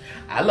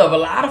 I love a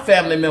lot of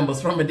family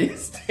members from a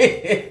distance.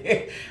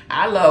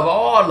 I love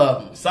all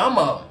of them. Some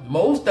of them.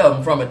 Most of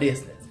them from a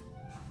distance.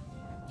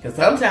 Because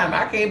sometimes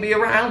I can't be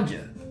around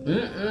you.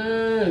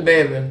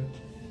 Baby.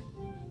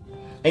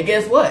 And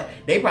guess what?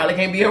 They probably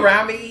can't be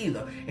around me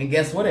either. And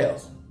guess what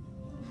else?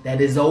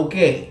 That is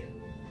okay.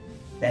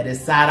 That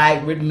is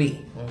side-eye with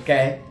me.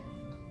 Okay?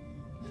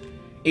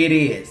 It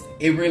is.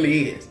 It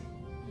really is.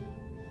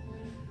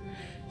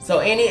 So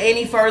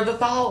any further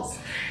thoughts?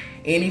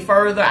 Any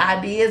further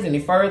ideas? Any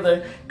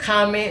further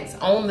comments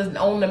on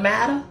the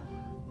matter?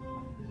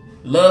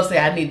 Love say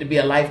I need to be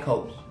a life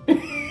coach.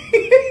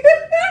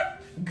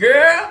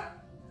 Girl,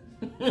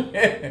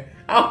 I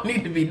don't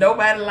need to be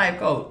nobody's life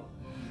coach.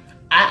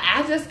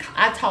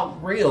 I talk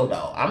real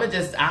though. I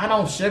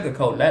don't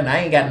sugarcoat nothing. I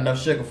ain't got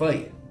enough sugar for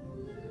you.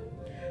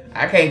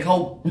 I can't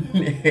cope.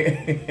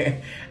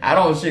 I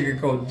don't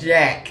sugarcoat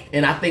jack.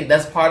 And I think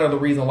that's part of the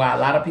reason why a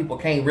lot of people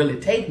can't really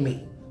take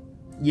me,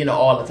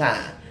 all the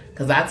time.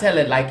 Because I tell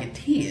it like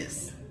it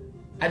is.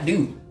 I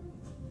do.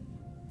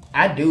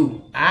 I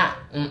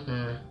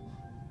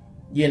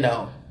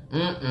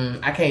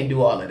can't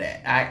do all of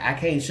that. I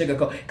can't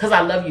sugarcoat. Because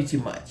I love you too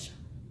much.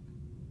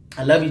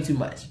 I love you too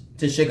much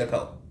to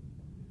sugarcoat.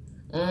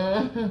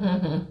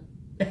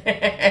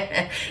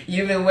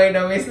 You've been waiting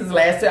on me since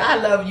last year. I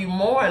love you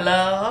more,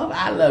 love.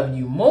 I love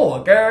you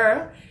more,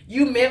 girl.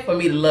 You meant for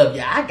me to love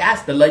you. I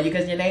got to love you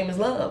because your name is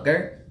love,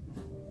 girl.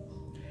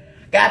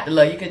 Got to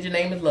love you because your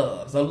name is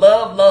love. So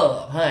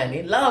love,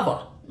 honey. Love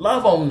her.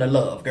 Love on the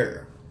love,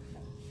 girl.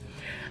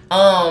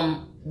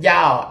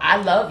 Y'all,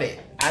 I love it.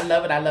 I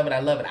love it.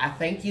 I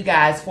thank you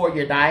guys for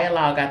your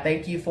dialogue. I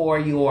thank you for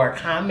your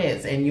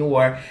comments and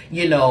your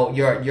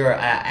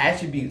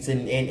attributes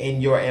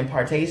and your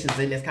impartations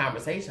in this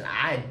conversation.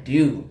 I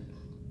do.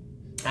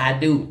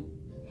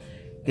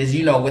 Because,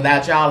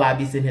 without y'all, I'd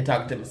be sitting here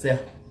talking to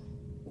myself.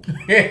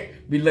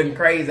 Be looking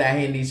crazy out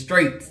here in these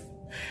streets.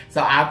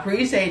 So I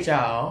appreciate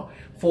y'all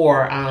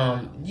for,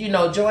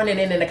 joining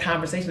in the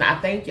conversation. I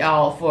thank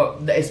y'all for,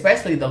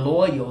 especially the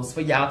loyals,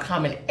 for y'all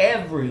coming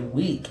every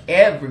week.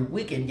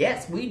 And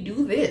yes, we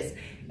do this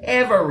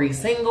every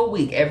single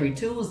week, every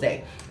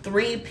Tuesday,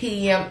 3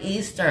 p.m.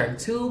 Eastern,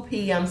 2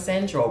 p.m.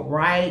 Central,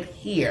 right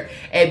here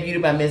at Beauty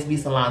by Miss B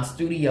Salon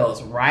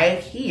Studios, right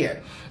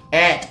here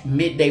at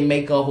Midday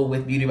Makeover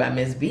with Beauty by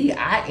Miss B.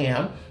 I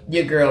am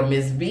your girl,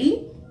 Miss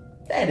B.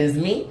 That is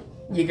me,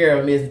 your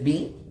girl, Miss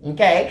B.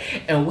 Okay,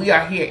 and we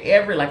are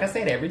here like I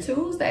said, every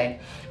Tuesday.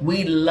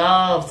 We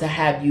love to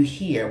have you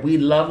here. We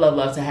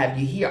love to have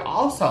you here.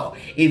 Also,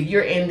 if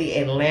you're in the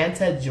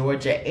Atlanta,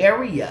 Georgia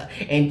area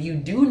and you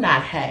do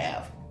not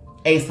have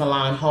a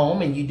salon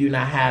home and you do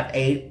not have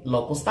a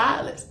local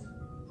stylist,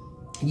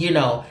 you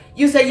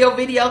say your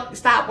video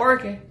stopped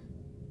working.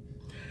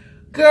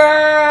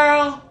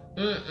 Girl,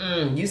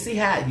 you see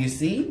how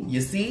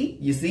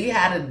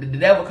the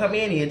devil come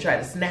in here and try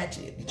to snatch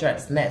it. He try to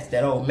snatch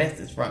that old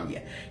message from you.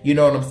 You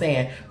know what I'm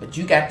saying? But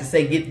you got to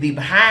say, get thee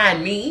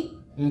behind me.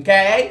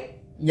 Okay?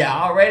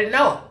 Y'all already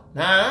know.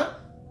 Huh?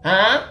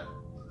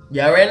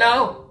 You already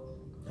know.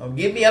 Don't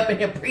get me up in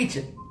here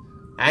preaching.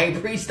 I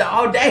ain't preached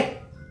all day.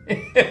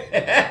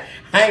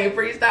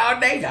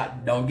 Y'all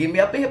don't get me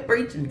up in here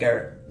preaching,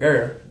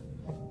 girl.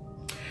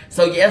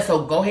 So yeah,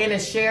 so go ahead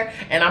and share.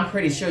 And I'm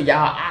pretty sure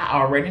I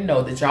already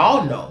know that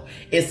y'all know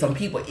it's some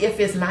people, if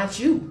it's not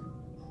you,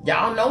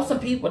 y'all know some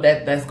people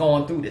that's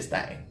going through this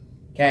thing.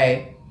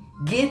 Okay?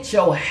 Get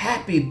your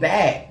happy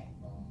back.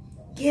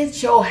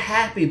 Get your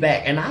happy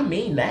back. And I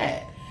mean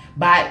that.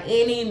 By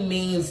any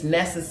means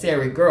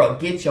necessary, girl,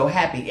 get your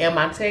happy. Am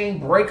I saying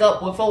break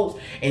up with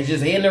folks and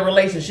just end the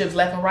relationships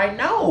left and right?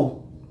 No,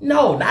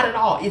 not at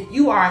all. If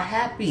you are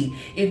happy,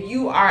 if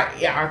you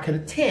are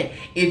content,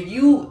 if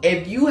you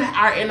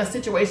are in a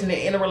situation,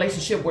 in a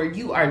relationship where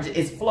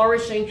it's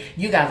flourishing,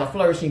 you guys are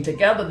flourishing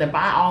together, then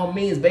by all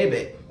means,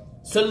 baby,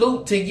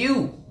 salute to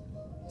you.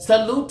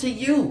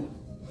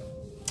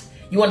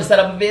 You want to set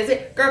up a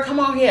visit? Girl, come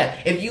on here.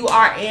 If you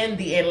are in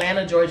the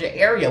Atlanta, Georgia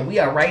area, we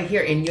are right here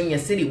in Union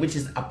City, which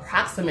is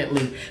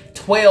approximately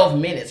 12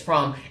 minutes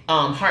from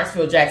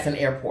Hartsfield-Jackson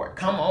Airport.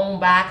 Come on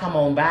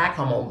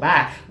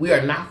by. We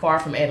are not far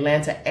from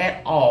Atlanta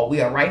at all. We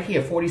are right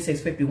here,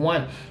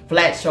 4651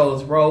 Flat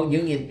Shoals Road,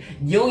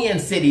 Union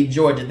City,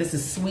 Georgia. This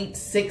is Suite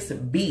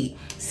 6B.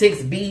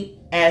 6B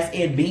as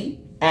in B.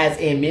 as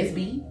in Miss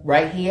B,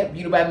 right here,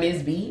 Beauty by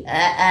Miss B.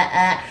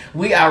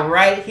 We are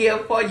right here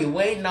for you,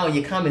 waiting on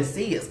you. Come and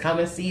see us. Come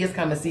and see us.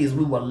 Come and see us.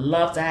 We would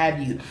love to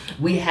have you.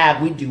 We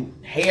do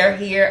hair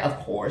here, of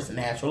course,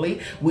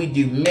 naturally. We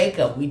do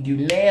makeup. We do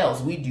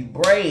nails. We do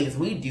braids.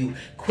 We do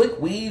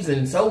quick weaves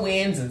and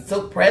sew-ins and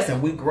silk press,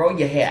 and we grow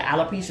your hair.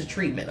 Alopecia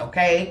treatment,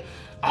 okay?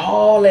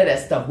 All of that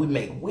stuff. We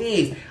make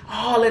wigs.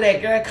 All of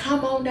that, girl.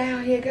 Come on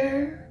down here,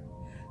 girl.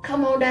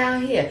 Come on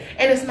down here.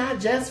 And it's not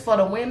just for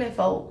the women,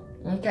 folk.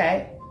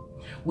 Okay,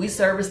 we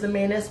service the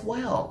men as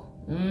well.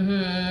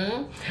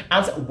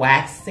 I'm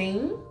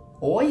waxing.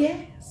 Oh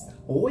yes,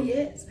 oh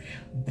yes.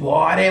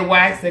 Body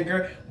waxing,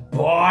 girl.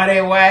 Body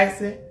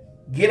waxing.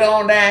 Get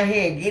on down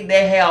here and get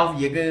that hair off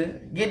you, girl.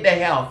 Get that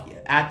hair off you,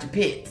 out your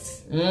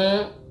pits.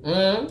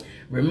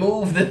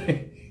 Remove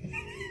the.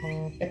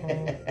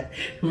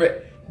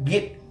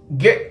 Get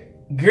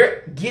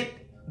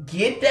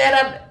that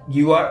up.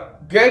 You are,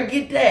 girl.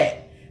 Get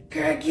that,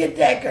 girl. Get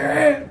that,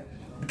 girl.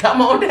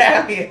 Come on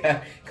down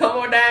here. Come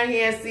on down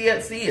here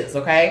and see us,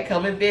 okay?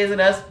 Come and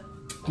visit us.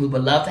 We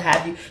would love to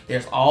have you.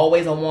 There's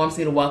always a warm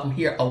seat of welcome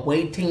here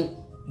awaiting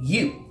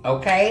you,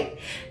 okay?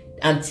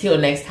 Until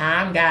next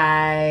time,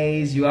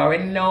 guys, you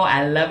already know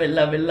I love it,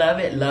 love it, love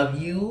it.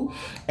 Love you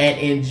and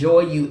enjoy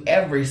you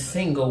every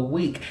single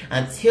week.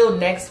 Until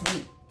next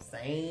week,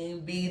 same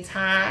B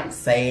time,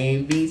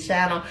 same B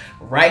channel,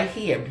 right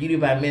here, Beauty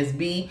by Miss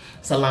B,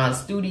 Salon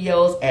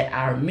Studios at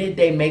our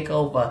Midday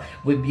Makeover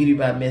with Beauty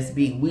by Miss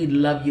B. We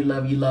love you,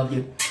 love you, love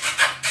you.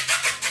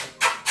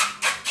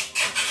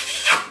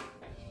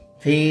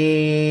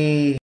 Peace.